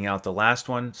after sitting out the last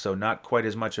one, so not quite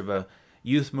as much of a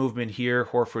youth movement here.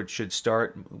 Horford should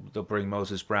start. They'll bring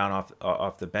Moses Brown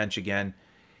off the bench again.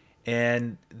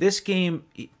 And this game,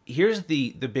 here's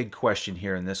the big question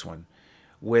here in this one.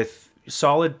 With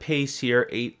solid pace here,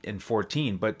 8 and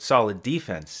 14, but solid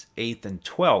defense, 8th and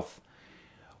 12th.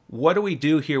 What do we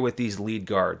do here with these lead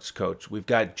guards, Coach? We've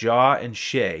got Ja and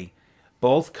Shea,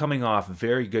 both coming off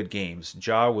very good games.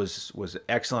 Ja was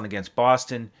excellent against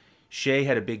Boston. Shea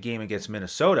had a big game against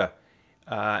Minnesota.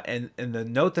 And the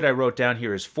note that I wrote down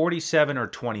here is 47 or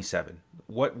 27.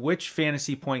 Which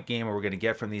fantasy point game are we going to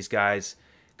get from these guys?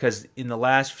 Because in the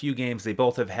last few games, they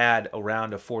both have had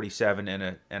around a 47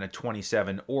 and a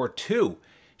 27 or 2.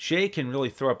 Shea can really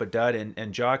throw up a dud,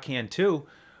 and Ja can too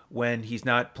when he's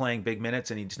not playing big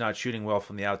minutes and he's not shooting well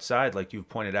from the outside, like you've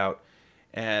pointed out.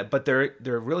 But they're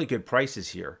really good prices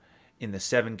here in the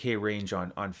 7K range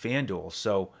on FanDuel.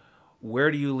 So where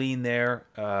do you lean there?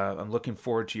 I'm looking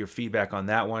forward to your feedback on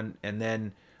that one. And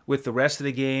then with the rest of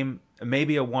the game,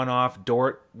 maybe a one-off.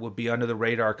 Dort will be under the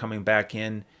radar coming back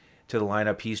in to the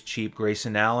lineup. He's cheap.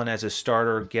 Grayson Allen as a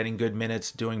starter, getting good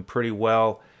minutes, doing pretty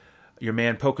well. Your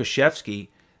man Pokusevski,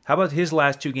 how about his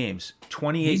last 2 games?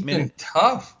 28 minutes. He's been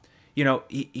tough. You know,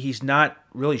 he's not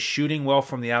really shooting well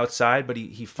from the outside, but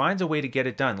he finds a way to get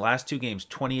it done. Last 2 games,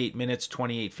 28 minutes,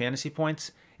 28 fantasy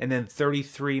points, and then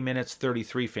 33 minutes,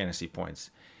 33 fantasy points.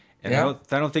 And yeah.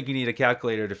 I don't think you need a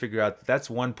calculator to figure out that's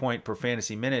 1 point per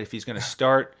fantasy minute. If he's going to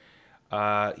start,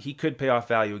 he could pay off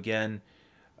value again.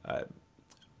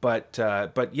 But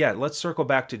yeah, let's circle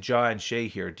back to Ja and Shea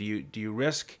here. Do you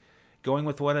risk going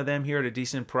with one of them here at a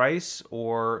decent price,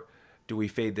 or do we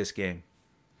fade this game?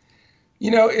 You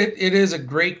know, it is a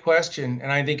great question,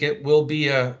 and I think it will be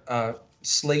a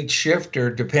slate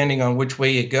shifter depending on which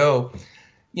way you go.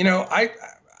 You know,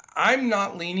 I'm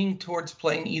not leaning towards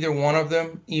playing either one of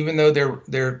them, even though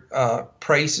their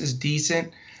price is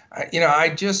decent.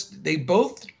 They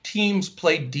both teams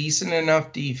play decent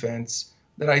enough defense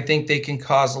that I think they can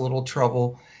cause a little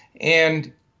trouble.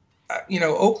 And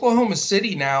Oklahoma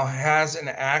City now has an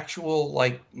actual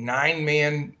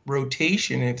 9-man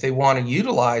rotation if they want to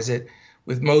utilize it,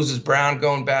 with Moses Brown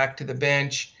going back to the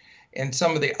bench and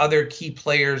some of the other key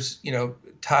players,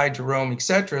 Ty Jerome,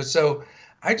 etc. So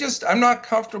I'm not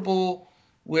comfortable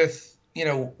with,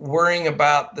 worrying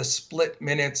about the split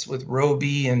minutes with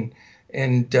Roby and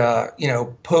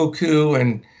Poku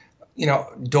and,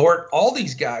 Dort. All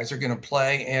these guys are going to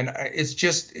play, and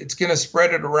it's going to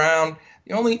spread it around.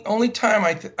 The only time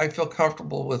I feel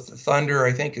comfortable with the Thunder,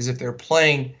 I think, is if they're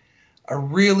playing a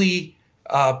really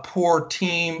poor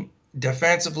team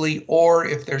defensively, or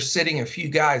if they're sitting a few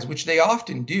guys, which they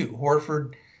often do.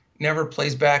 Horford never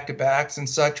plays back-to-backs and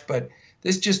such, but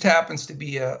this just happens to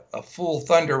be a full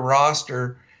Thunder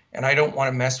roster, and I don't want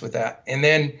to mess with that. And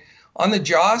then on the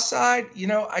Ja side,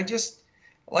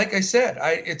 like I said,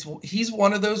 he's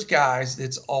one of those guys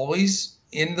that's always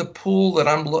in the pool that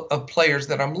of players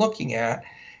that I'm looking at,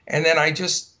 and then I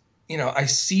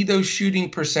see those shooting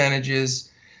percentages.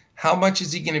 How much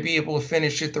is he going to be able to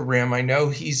finish at the rim? I know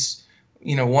he's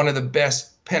one of the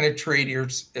best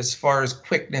penetrators as far as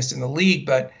quickness in the league,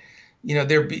 but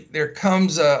there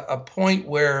comes a point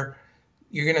where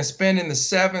you're going to spend in the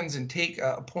 7s and take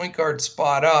a point guard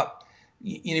spot up.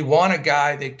 You want a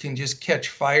guy that can just catch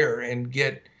fire and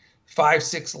get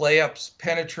 5-6 layups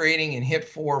penetrating and hit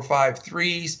 4 or 5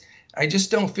 threes. I just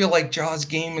don't feel like Ja's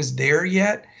game is there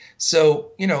yet.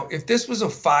 So, if this was a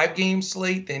 5-game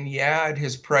slate, then yeah, at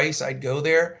his price, I'd go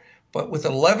there. But with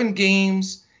 11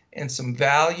 games and some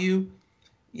value,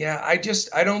 yeah, I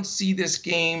don't see this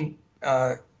game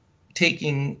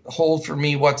taking hold for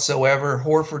me whatsoever.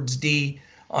 Horford's D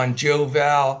on Joe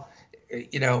Val,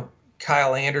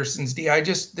 Kyle Anderson's D.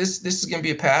 this is going to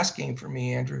be a pass game for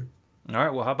me, Andrew. All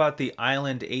right. Well, how about the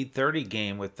Island 8:30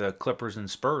 game with the Clippers and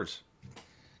Spurs?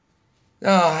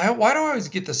 Why do I always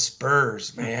get the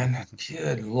Spurs, man?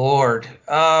 Good Lord.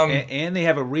 And they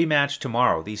have a rematch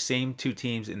tomorrow. These same 2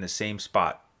 teams in the same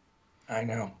spot. I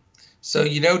know. So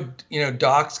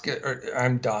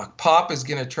Pop is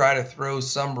going to try to throw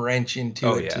some wrench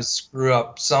into it to screw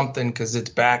up something because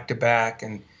it's back-to-back,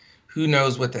 and who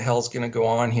knows what the hell's going to go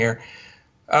on here.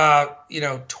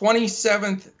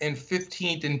 27th and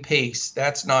 15th in pace.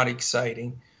 That's not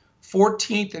exciting.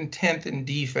 14th and 10th in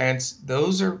defense.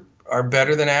 Those are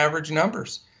better than average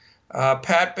numbers.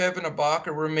 Pat Bev and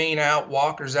Ibaka remain out.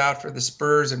 Walker's out for the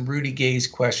Spurs, and Rudy Gay's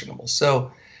questionable.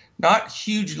 So not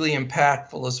hugely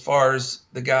impactful as far as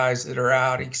the guys that are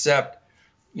out, except,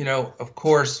 of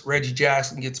course, Reggie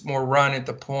Jackson gets more run at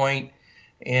the point,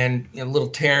 and little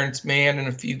Terrence Mann and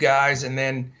a few guys, and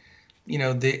then,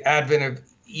 the advent of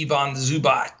Ivan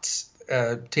Zubac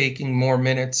taking more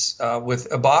minutes with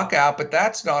Ibaka out, but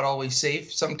that's not always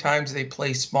safe. Sometimes they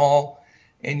play small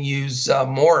and use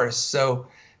Morris. So,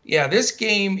 yeah, this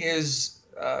game is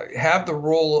have the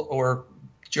roll or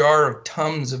jar of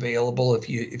Tums available if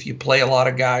you play a lot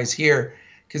of guys here,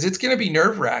 because it's going to be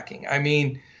nerve-wracking. I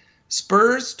mean,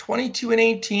 Spurs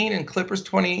 22-18 and Clippers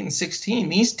 28-16.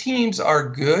 These teams are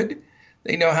good.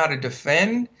 They know how to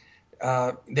defend.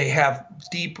 They have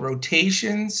deep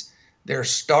rotations. Their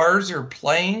stars are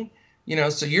playing.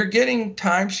 So you're getting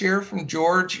timeshare from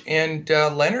George and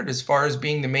Leonard as far as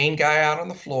being the main guy out on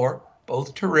the floor.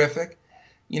 Both terrific.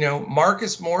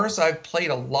 Marcus Morris, I've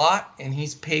played a lot, and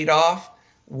he's paid off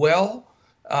well.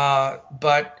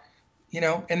 But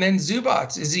and then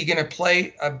Zubac, is he going to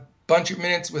play a bunch of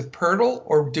minutes with Pirtle,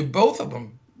 or do both of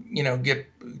them,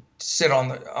 sit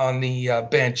on the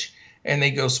bench and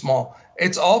they go small?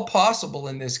 It's all possible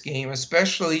in this game,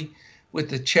 especially with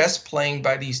the chess playing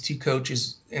by these two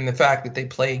coaches and the fact that they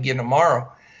play again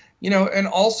tomorrow. And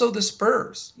also the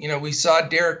Spurs. We saw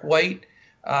Derek White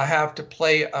have to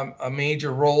play a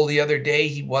major role the other day.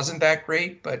 He wasn't that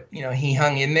great, but he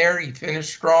hung in there. He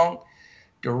finished strong.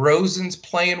 DeRozan's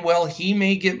playing well. He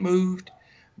may get moved.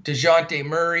 DeJounte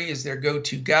Murray is their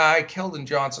go-to guy. Keldon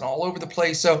Johnson all over the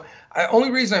place. So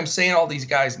only reason I'm saying all these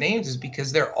guys' names is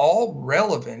because they're all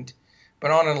relevant,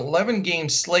 but on an 11-game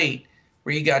slate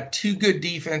where you got two good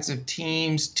defensive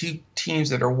teams, two teams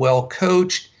that are well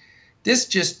coached, this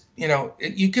just,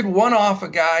 you could one-off a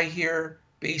guy here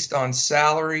based on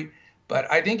salary.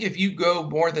 But I think if you go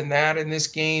more than that in this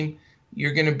game,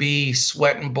 you're going to be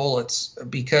sweating bullets,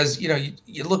 because,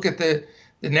 you look at the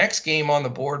next game on the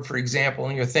board, for example,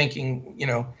 and you're thinking,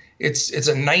 it's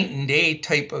a night and day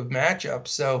type of matchup.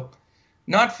 So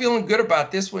not feeling good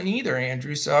about this one either,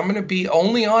 Andrew. So I'm going to be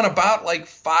only on about like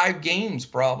 5 games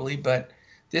probably, but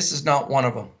this is not one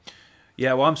of them.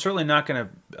 Yeah, well, I'm certainly not going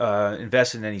to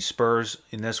invest in any Spurs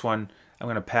in this one. I'm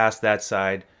going to pass that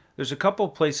side. There's a couple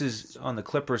of places on the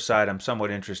Clippers side I'm somewhat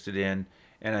interested in,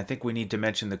 and I think we need to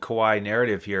mention the Kawhi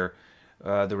narrative here,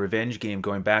 the revenge game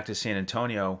going back to San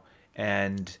Antonio.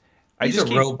 And he's a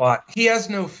robot. He has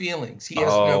no feelings. He has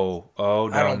no.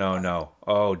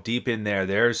 Oh, deep in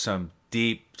there's some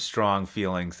deep, strong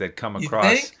feelings that come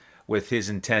across with his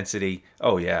intensity.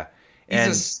 Oh yeah, and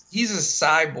he's a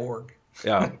cyborg.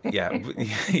 Yeah,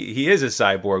 he is a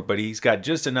cyborg, but he's got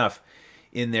just enough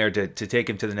in there to take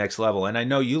him to the next level. And I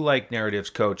know you like narratives,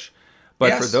 Coach, but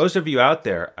yes, for those of you out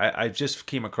there, I just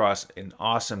came across an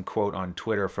awesome quote on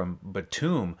Twitter from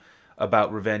Batum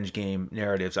about revenge game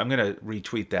narratives. I'm going to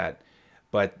retweet that.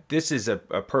 But this is a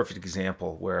perfect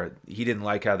example where he didn't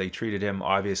like how they treated him,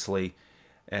 obviously.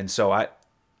 And so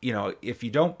if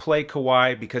you don't play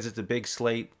Kawhi because it's a big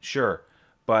slate, sure.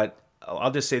 But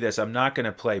I'll just say this, I'm not going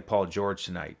to play Paul George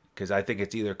tonight, because I think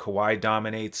it's either Kawhi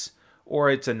dominates or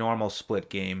it's a normal split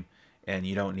game and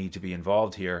you don't need to be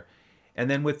involved here. And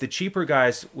then with the cheaper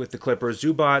guys with the Clippers,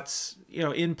 Zubac,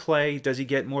 in play, does he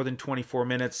get more than 24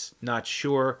 minutes? Not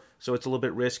sure. So it's a little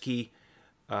bit risky.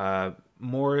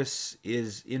 Morris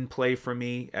is in play for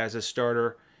me as a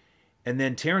starter. And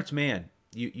then Terrence Mann,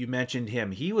 you mentioned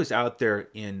him. He was out there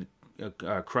in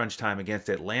crunch time against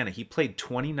Atlanta. He played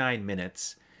 29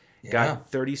 minutes,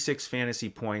 got 36 fantasy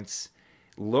points,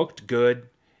 looked good.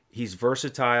 He's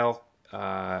versatile,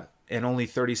 and only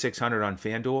 3,600 on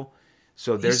FanDuel.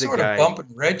 So there's a guy. He's sort of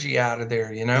bumping Reggie out of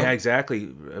there, Yeah, exactly.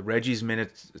 Reggie's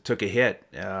minutes took a hit.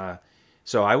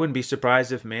 So I wouldn't be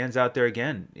surprised if Mann's out there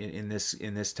again in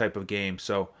this type of game.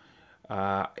 So,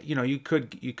 you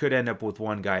could end up with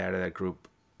one guy out of that group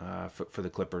for the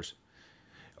Clippers.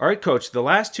 All right, Coach. The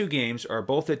last 2 games are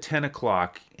both at 10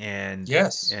 o'clock, and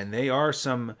yes, and they are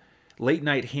some late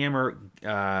night hammer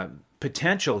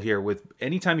potential here. With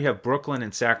anytime you have Brooklyn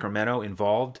and Sacramento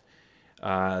involved,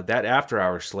 that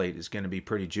after-hour slate is going to be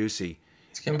pretty juicy.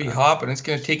 It's going to be hot, but it's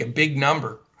going to take a big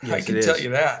number. Yes, I can tell you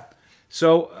that.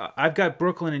 So I've got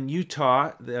Brooklyn and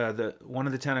Utah, the one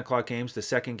of the 10 o'clock games, the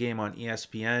second game on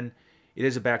ESPN. It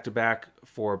is a back-to-back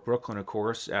for Brooklyn, of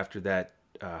course, after that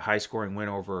high-scoring win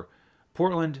over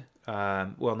Portland.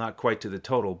 Well, not quite to the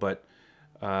total, but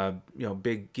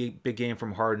big game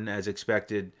from Harden as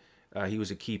expected. He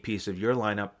was a key piece of your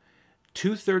lineup.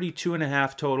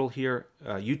 232.5 total here.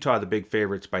 Utah, the big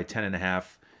favorites by 10.5.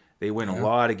 They win a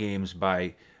lot of games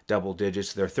by double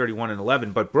digits. They're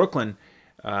 31-11, but Brooklyn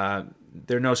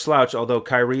They're no slouch, although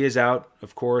Kyrie is out,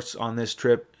 of course, on this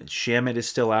trip. Shamet is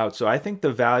still out. So I think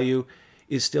the value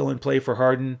is still in play for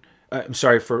Harden. I'm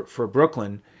sorry, for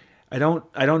Brooklyn. I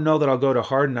don't know that I'll go to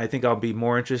Harden. I think I'll be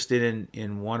more interested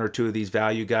in one or two of these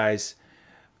value guys.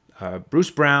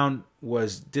 Bruce Brown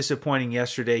was disappointing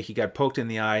yesterday. He got poked in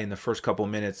the eye in the first couple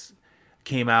minutes,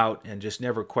 came out and just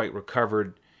never quite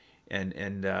recovered, and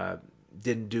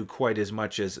didn't do quite as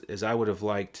much as I would have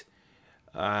liked.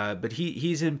 But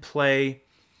he's in play.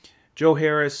 Joe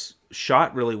Harris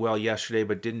shot really well yesterday,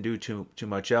 but didn't do too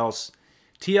much else.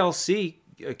 TLC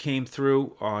came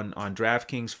through on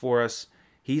DraftKings for us.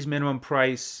 He's minimum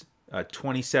price,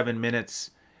 27 minutes.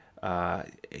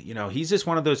 He's just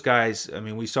one of those guys. I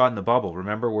mean, we saw it in the bubble,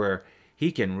 remember, where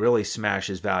he can really smash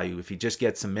his value if he just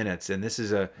gets some minutes. And this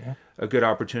is a good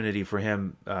opportunity for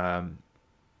him.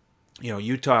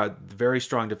 Utah, very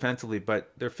strong defensively,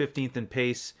 but they're 15th in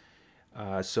pace.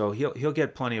 So he'll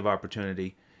get plenty of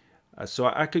opportunity. So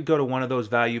I could go to one of those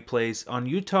value plays. On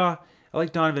Utah, I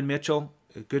like Donovan Mitchell.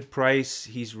 A good price.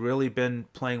 He's really been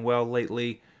playing well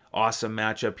lately. Awesome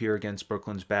matchup here against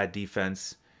Brooklyn's bad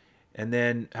defense. And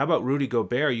then how about Rudy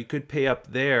Gobert? You could pay up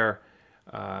there.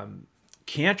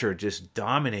 Kanter just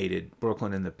dominated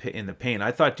Brooklyn in the paint.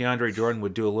 I thought DeAndre Jordan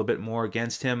would do a little bit more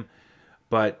against him,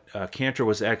 but Kanter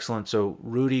was excellent. So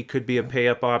Rudy could be a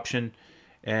pay-up option.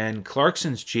 And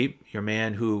Clarkson's cheap, your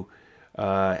man who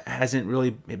hasn't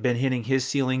really been hitting his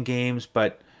ceiling games,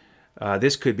 but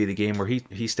this could be the game where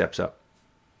he steps up.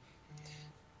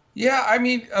 Yeah, I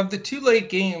mean, of the two late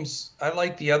games, I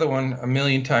like the other one a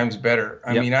million times better.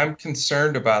 I mean, I'm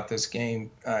concerned about this game.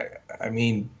 I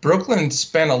mean, Brooklyn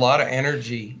spent a lot of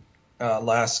energy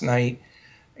last night,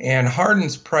 and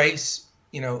Harden's price,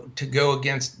 to go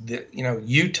against the,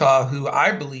 Utah, who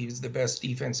I believe is the best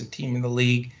defensive team in the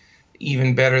league,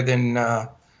 even better than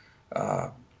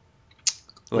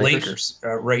Lakers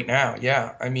right now.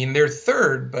 Yeah, I mean, they're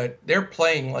third, but they're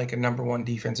playing like a number one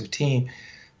defensive team.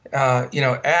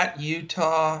 At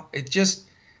Utah,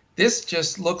 this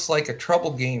just looks like a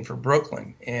trouble game for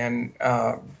Brooklyn, and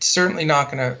certainly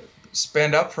not going to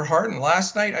spend up for Harden.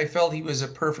 Last night, I felt he was a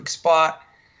perfect spot,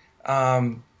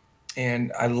 and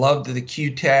I loved the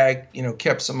Q tag.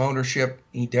 Kept some ownership.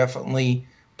 He definitely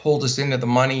pulled us into the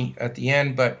money at the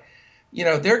end, but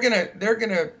they're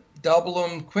gonna double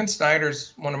him. Quinn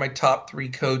Snyder's one of my top 3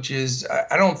 coaches.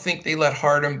 I don't think they let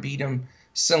Harden beat him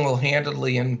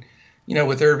single-handedly, and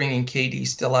with Irving and KD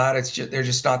still out, they're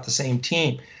just not the same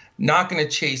team. Not going to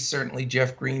chase certainly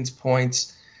Jeff Green's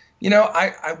points.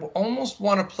 I almost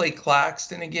want to play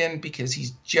Claxton again because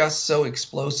he's just so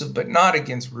explosive, but not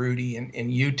against Rudy in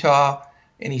Utah,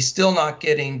 and he's still not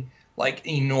getting like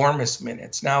enormous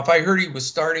minutes. Now, if I heard he was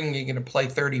starting, you're going to play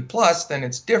 30 plus, then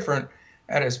it's different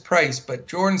at his price. But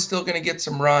Jordan's still going to get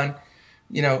some run.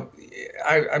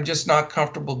 I'm just not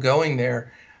comfortable going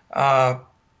there.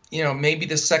 Maybe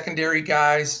the secondary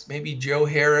guys, maybe Joe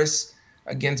Harris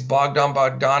against Bogdan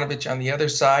Bogdanovic on the other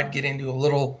side, get into a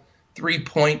little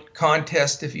 3-point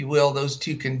contest, if you will. Those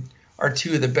two are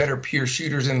two of the better pure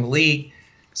shooters in the league.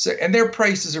 So, and their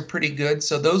prices are pretty good.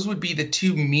 So those would be the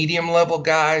two medium level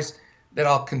guys that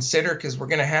I'll consider, because we're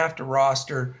going to have to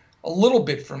roster a little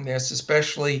bit from this,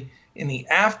 especially in the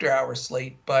after hour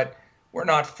slate, but we're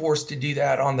not forced to do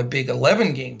that on the big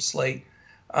 11 game slate.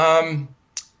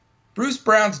 Bruce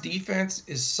Brown's defense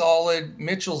is solid.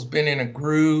 Mitchell's been in a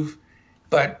groove.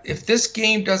 But if this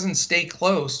game doesn't stay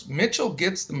close, Mitchell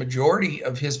gets the majority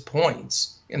of his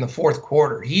points in the fourth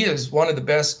quarter. He is one of the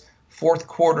best fourth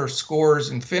quarter scorers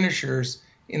and finishers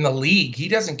in the league. He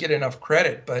doesn't get enough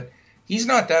credit, but he's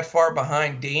not that far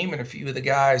behind Dame and a few of the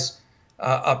guys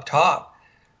up top.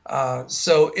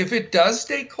 So if it does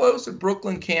stay close and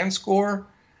Brooklyn can score,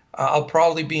 I'll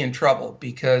probably be in trouble,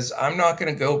 because I'm not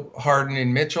going to go Harden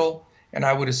and Mitchell, and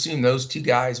I would assume those two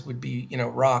guys would be,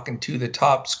 rocking to the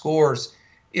top scores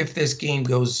if this game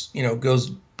goes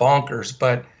bonkers.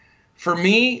 But for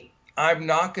me, I'm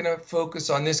not going to focus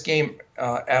on this game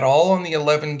at all on the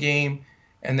 11 game,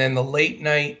 and then the late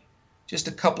night, just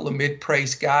a couple of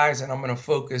mid-price guys, and I'm going to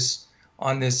focus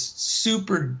on this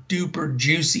super duper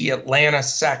juicy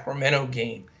Atlanta-Sacramento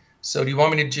game. So do you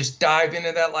want me to just dive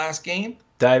into that last game?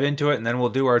 Dive into it, and then we'll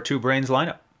do our two brains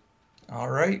lineup. All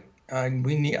right. I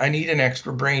need an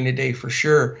extra brain today for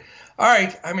sure. All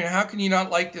right. I mean, how can you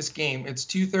not like this game? It's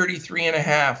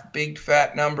 233.5, big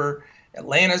fat number.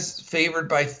 Atlanta's favored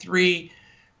by 3.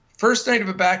 First night of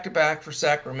a back-to-back for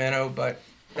Sacramento, but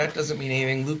that doesn't mean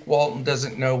anything. Luke Walton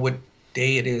doesn't know what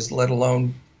day it is, let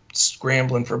alone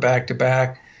scrambling for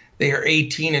back-to-back. They are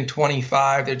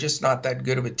 18-25. They're just not that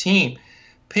good of a team.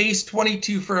 pace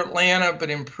 22 for Atlanta, but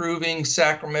improving.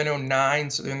 Sacramento 9,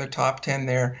 so they're in the top 10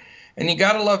 there. And you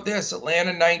got to love this.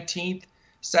 Atlanta 19th.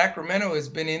 Sacramento has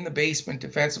been in the basement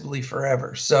defensively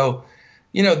forever. So,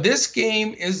 this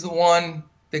game is the one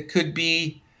that could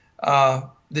be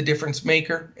the difference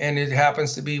maker, and it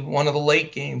happens to be one of the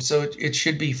late games. So it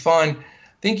should be fun.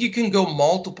 I think you can go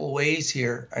multiple ways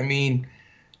here. I mean,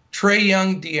 Trae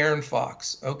Young, De'Aaron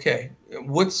Fox. Okay,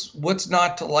 what's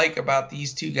not to like about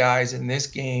these two guys in this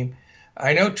game?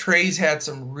 I know Trae's had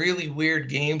some really weird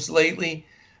games lately,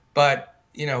 but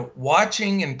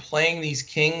watching and playing these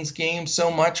Kings games so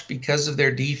much because of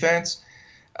their defense,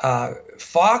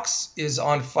 Fox is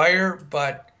on fire,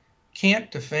 but can't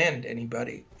defend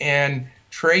anybody. And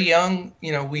Trae Young,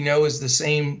 we know is the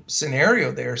same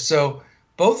scenario there. So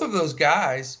both of those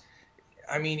guys,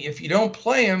 I mean, if you don't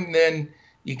play them, then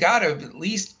you got to at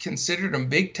least consider them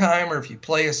big time, or if you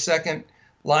play a second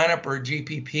lineup or a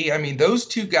GPP, I mean, those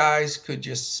two guys could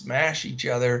just smash each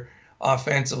other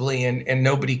offensively, and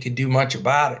nobody could do much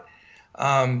about it.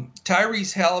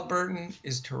 Tyrese Halliburton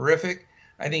is terrific.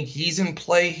 I think he's in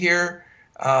play here.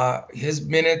 His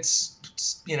minutes,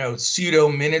 pseudo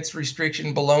minutes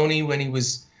restriction baloney when he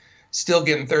was still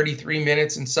getting 33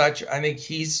 minutes and such. I think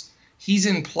he's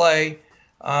in play.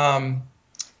 I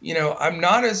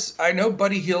know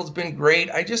Buddy Hield's been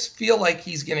great. I just feel like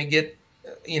he's going to get,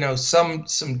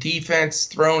 some defense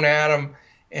thrown at him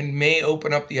and may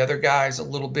open up the other guys a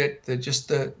little bit.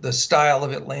 The style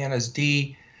of Atlanta's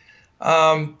D.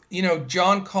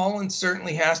 John Collins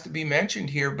certainly has to be mentioned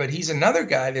here, but he's another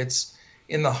guy that's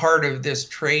in the heart of this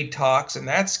trade talks, and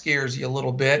that scares you a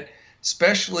little bit,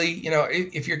 especially,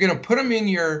 if you're going to put him in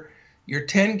your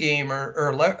 10 game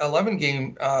or 11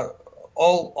 game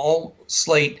all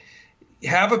slate,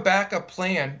 have a backup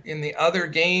plan in the other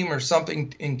game or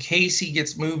something in case he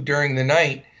gets moved during the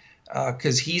night,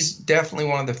 because he's definitely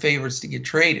one of the favorites to get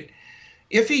traded.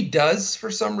 If he does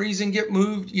for some reason get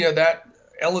moved, that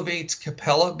elevates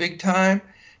Capella big time,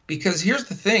 because here's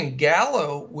the thing: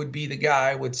 Gallo would be the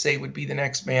guy I would say would be the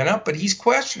next man up, but he's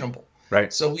questionable.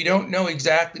 Right. So we don't know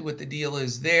exactly what the deal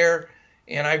is there.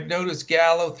 And I've noticed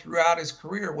Gallo throughout his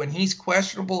career, when he's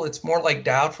questionable, it's more like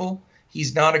doubtful.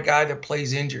 He's not a guy that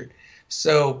plays injured.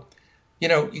 So,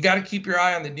 you got to keep your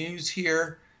eye on the news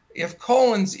here. If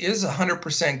Collins is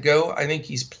 100% go, I think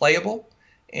he's playable.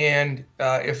 And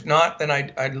if not, then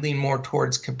I'd lean more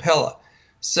towards Capella.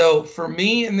 So for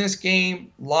me in this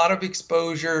game, a lot of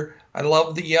exposure. I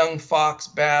love the Young Fox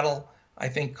battle. I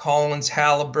think Collins,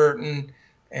 Halliburton,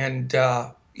 and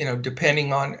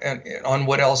depending on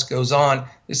what else goes on,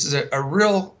 this is a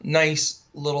real nice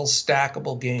little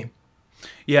stackable game.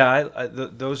 Yeah,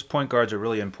 those point guards are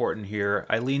really important here.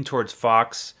 I lean towards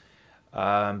Fox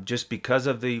just because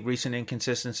of the recent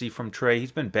inconsistency from Trae.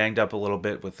 He's been banged up a little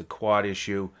bit with the quad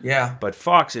issue. Yeah. But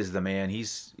Fox is the man.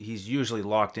 He's usually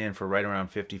locked in for right around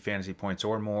 50 fantasy points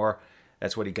or more.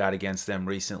 That's what he got against them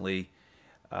recently.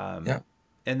 Yeah.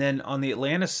 And then on the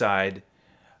Atlanta side,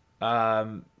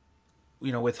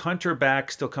 with Hunter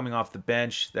back, still coming off the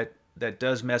bench, that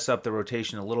does mess up the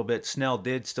rotation a little bit. Snell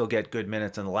did still get good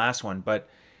minutes in the last one, but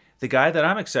the guy that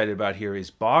I'm excited about here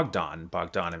is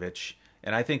Bogdanovich,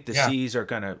 and I think the C's are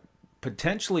going to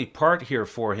potentially part here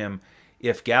for him.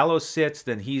 If Gallo sits,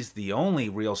 then he's the only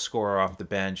real scorer off the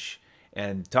bench,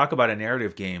 and talk about a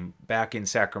narrative game back in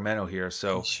Sacramento here.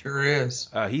 So he sure is.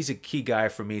 He's a key guy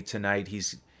for me tonight.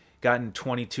 He's gotten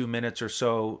 22 minutes or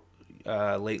so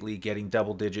lately, getting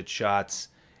double-digit shots.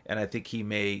 And I think he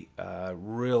may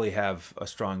really have a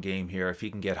strong game here if he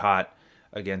can get hot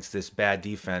against this bad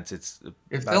defense.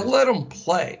 If they'll let him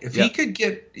play. If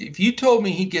you told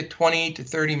me he'd get 28 to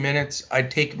 30 minutes, I'd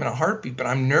take him in a heartbeat. But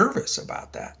I'm nervous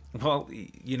about that. Well,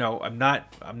 I'm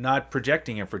not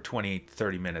projecting him for 28 to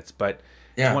 30 minutes, but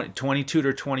 22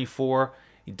 to 24,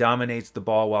 he dominates the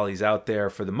ball while he's out there.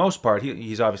 For the most part,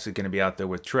 he's obviously going to be out there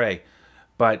with Trae,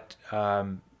 but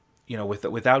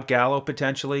without Gallo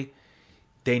potentially,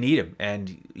 they need him,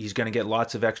 and he's going to get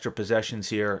lots of extra possessions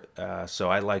here, so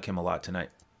I like him a lot tonight.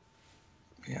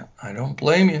 Yeah, I don't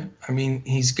blame you. I mean,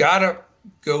 he's got to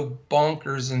go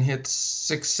bonkers and hit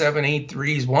 6, 7, 8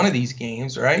 threes one of these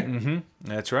games, right? Mm-hmm.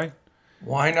 That's right.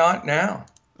 Why not now?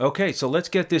 Okay, so let's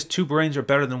get this two brains are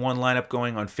better than one lineup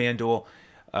going on FanDuel.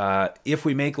 If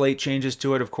we make late changes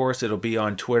to it, of course, it'll be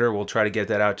on Twitter. We'll try to get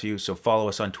that out to you, so follow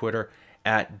us on Twitter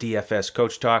at DFS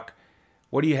Coach Talk.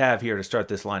 What do you have here to start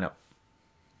this lineup?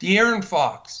 De'Aaron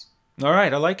Fox. All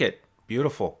right, I like it.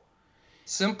 Beautiful.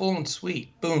 Simple and sweet.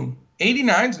 Boom.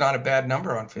 89's not a bad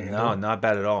number on FanDuel. No, not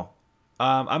bad at all.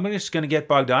 I'm just going to get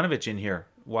Bogdanovich in here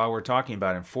while we're talking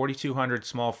about him. 4,200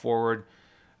 small forward.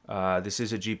 This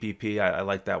is a GPP. I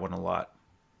like that one a lot.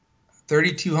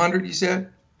 3,200, you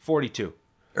said? 42.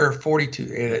 Or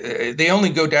 42. They only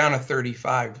go down to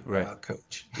 35, Right.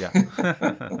 coach. Yeah.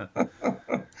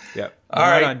 Yeah. All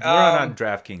right. We're not on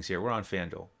DraftKings here. We're on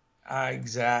FanDuel.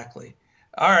 Exactly.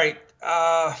 All right.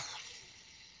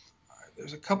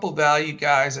 There's a couple value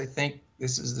guys. I think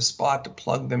this is the spot to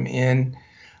plug them in.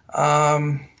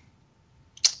 Um,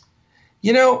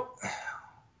 you know,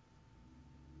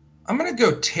 I'm going to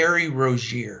go Terry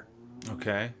Rozier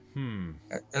Okay.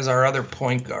 as our other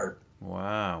point guard.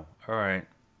 Wow. All right.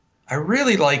 I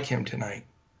really like him tonight.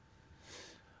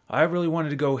 I really wanted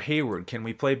to go Hayward. Can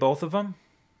we play both of them?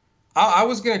 I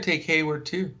was going to take Hayward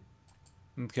too.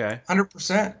 Okay.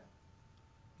 100%.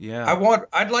 Yeah. I want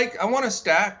to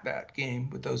stack that game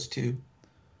with those two.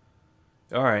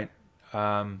 All right.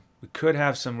 We could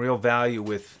have some real value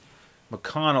with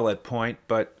McConnell at point,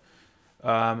 but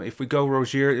if we go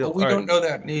Rozier, But we don't know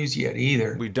that news yet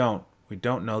either. We don't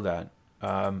know that.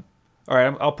 All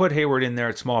right. I'll put Hayward in there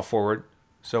at small forward.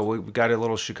 So we got a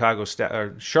little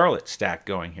Charlotte stack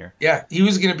going here. Yeah, he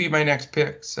was going to be my next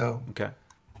pick. So Okay.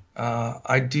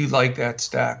 I do like that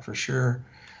stack for sure.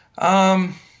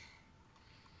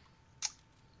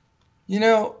 You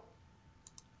know,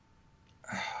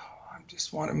 I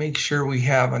just want to make sure we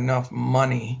have enough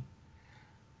money.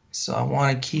 So I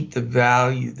want to keep the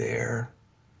value there.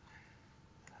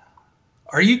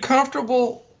 Are you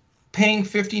comfortable paying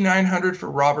 $5,900 for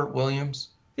Robert Williams?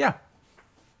 Yeah.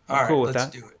 All right, cool with let's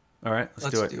that. do it. All right, let's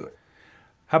do it.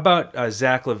 How about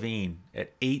Zach LaVine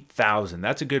at 8,000?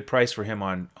 That's a good price for him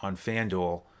on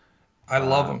FanDuel. I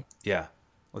love him. Yeah,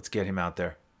 let's get him out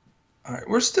there. All right,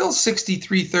 we're still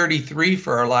 63-33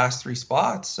 for our last three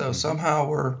spots, so somehow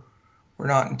we're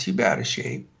not in too bad a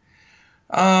shape.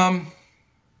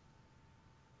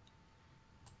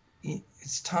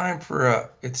 It's time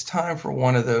for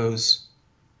one of those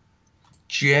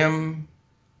gem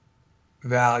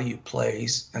value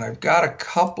plays, and I've got a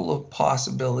couple of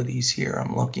possibilities here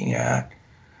I'm looking at.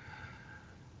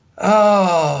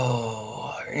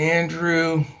 Oh,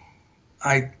 Andrew,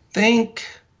 I think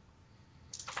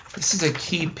this is a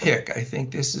key pick. I think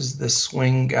this is the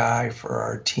swing guy for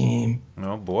our team.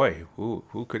 Oh boy,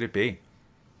 who could it be?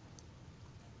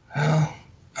 Well,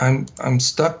 I'm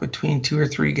stuck between two or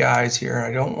three guys here.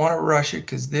 I don't want to rush it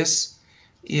because this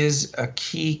is a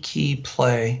key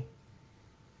play.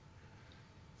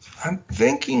 I'm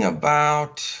thinking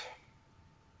about.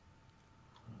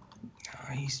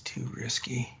 Oh, he's too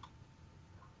risky.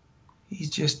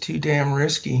 He's just too damn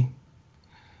risky.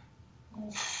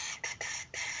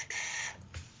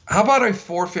 How about I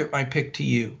forfeit my pick to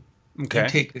you? Okay. You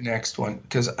take the next one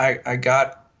because I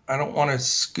don't want to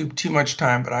scoop too much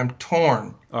time, but I'm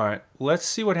torn. All right. Let's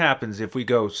see what happens if we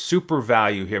go super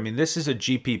value here. I mean, this is a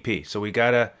GPP, so we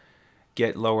got to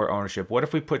get lower ownership. What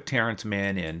if we put Terrence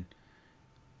Mann in?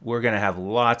 We're going to have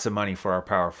lots of money for our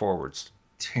power forwards.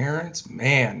 Terrence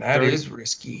Mann, that is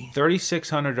risky.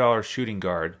 $3,600 shooting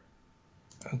guard.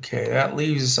 Okay, that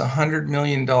leaves us $100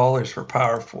 million for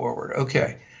power forward.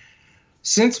 Okay.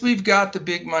 Since we've got the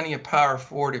big money at power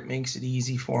forward, it makes it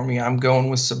easy for me. I'm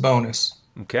going with Sabonis.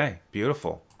 Okay,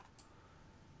 beautiful.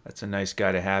 That's a nice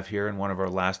guy to have here in one of our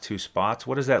last two spots.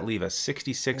 What does that leave us?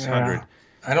 6,600. Yeah.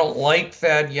 I don't like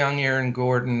Thad Young, Aaron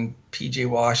Gordon, P.J.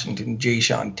 Washington,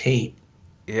 Jayshawn Tate.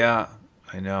 Yeah,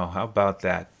 I know. How about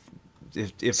that?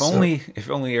 If only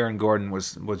Aaron Gordon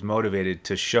was motivated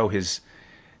to show his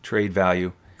trade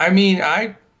value. I mean,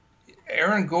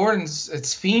 Aaron Gordon's,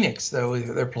 it's Phoenix though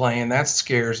they're playing. That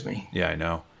scares me. Yeah, I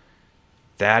know.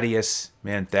 Thaddeus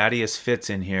fits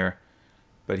in here,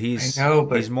 but he's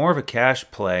more of a cash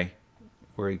play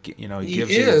where he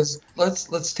gives is.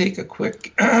 Let's take a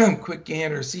quick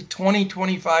gander. See,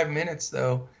 25 minutes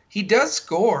though. He does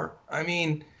score. I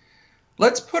mean,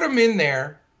 let's put him in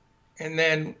there, and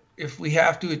then if we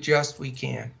have to adjust, we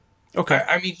can. Okay.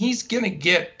 I mean, he's going to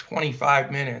get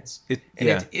 25 minutes, it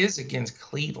is against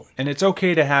Cleveland. And it's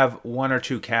okay to have one or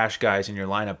two cash guys in your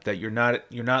lineup that you're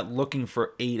not looking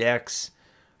for 8x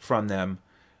from them.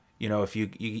 If you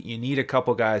need a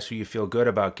couple guys who you feel good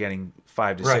about getting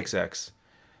 5 to 6x.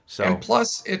 So and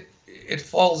plus it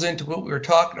falls into what we were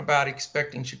talking about,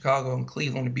 expecting Chicago and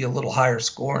Cleveland to be a little higher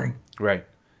scoring. Right.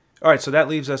 All right, so that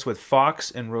leaves us with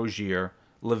Fox and Rozier,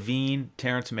 LaVine,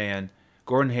 Terrence Mann,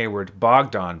 Gordon Hayward,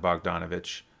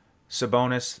 Bogdanovich,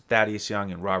 Sabonis, Thaddeus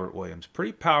Young, and Robert Williams.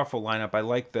 Pretty powerful lineup. I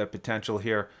like the potential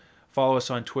here. Follow us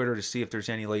on Twitter to see if there's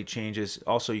any late changes.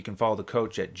 Also, you can follow the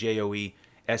coach at JoeSarvadi.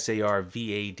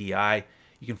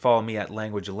 You can follow me at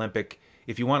Language Olympic.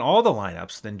 If you want all the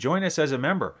lineups, then join us as a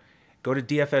member. Go to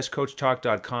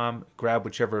dfscoachtalk.com, grab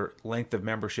whichever length of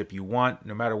membership you want,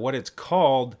 no matter what it's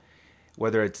called.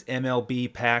 whether it's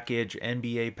MLB package,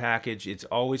 NBA package, it's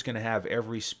always going to have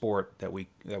every sport that we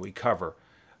cover,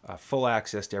 full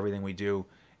access to everything we do.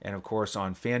 And of course,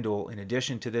 on FanDuel, in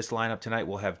addition to this lineup tonight,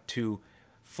 we'll have two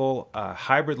full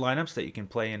hybrid lineups that you can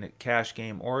play in a cash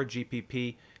game or a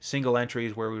GPP. Single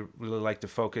entries where we really like to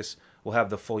focus. We'll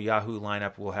have the full Yahoo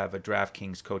lineup. We'll have a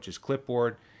DraftKings coach's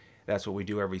clipboard. That's what we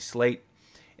do every slate.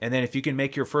 And then if you can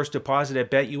make your first deposit at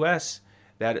BetUS,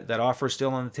 that offer is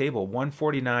still on the table.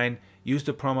 $149. Use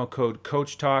the promo code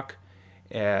CoachTalk.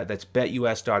 That's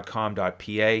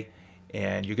betus.com.pa.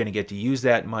 And you're going to get to use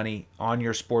that money on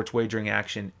your sports wagering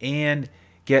action and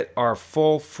get our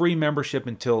full free membership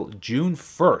until June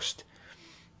 1st.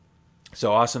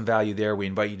 So awesome value there. We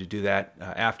invite you to do that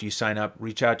after you sign up.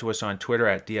 Reach out to us on Twitter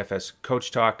at DFS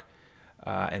Coach Talk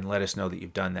and let us know that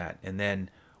you've done that. And then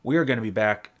we are going to be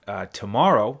back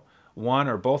tomorrow, one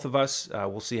or both of us.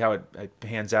 We'll see how it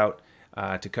pans out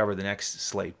to cover the next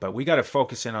slate. But we got to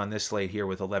focus in on this slate here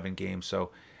with 11 games. So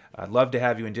I'd love to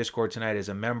have you in Discord tonight as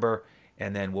a member,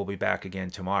 and then we'll be back again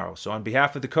tomorrow. So on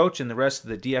behalf of the coach and the rest of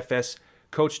the DFS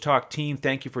Coach Talk team,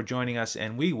 thank you for joining us,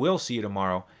 and we will see you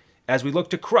tomorrow as we look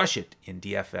to crush it in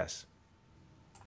DFS.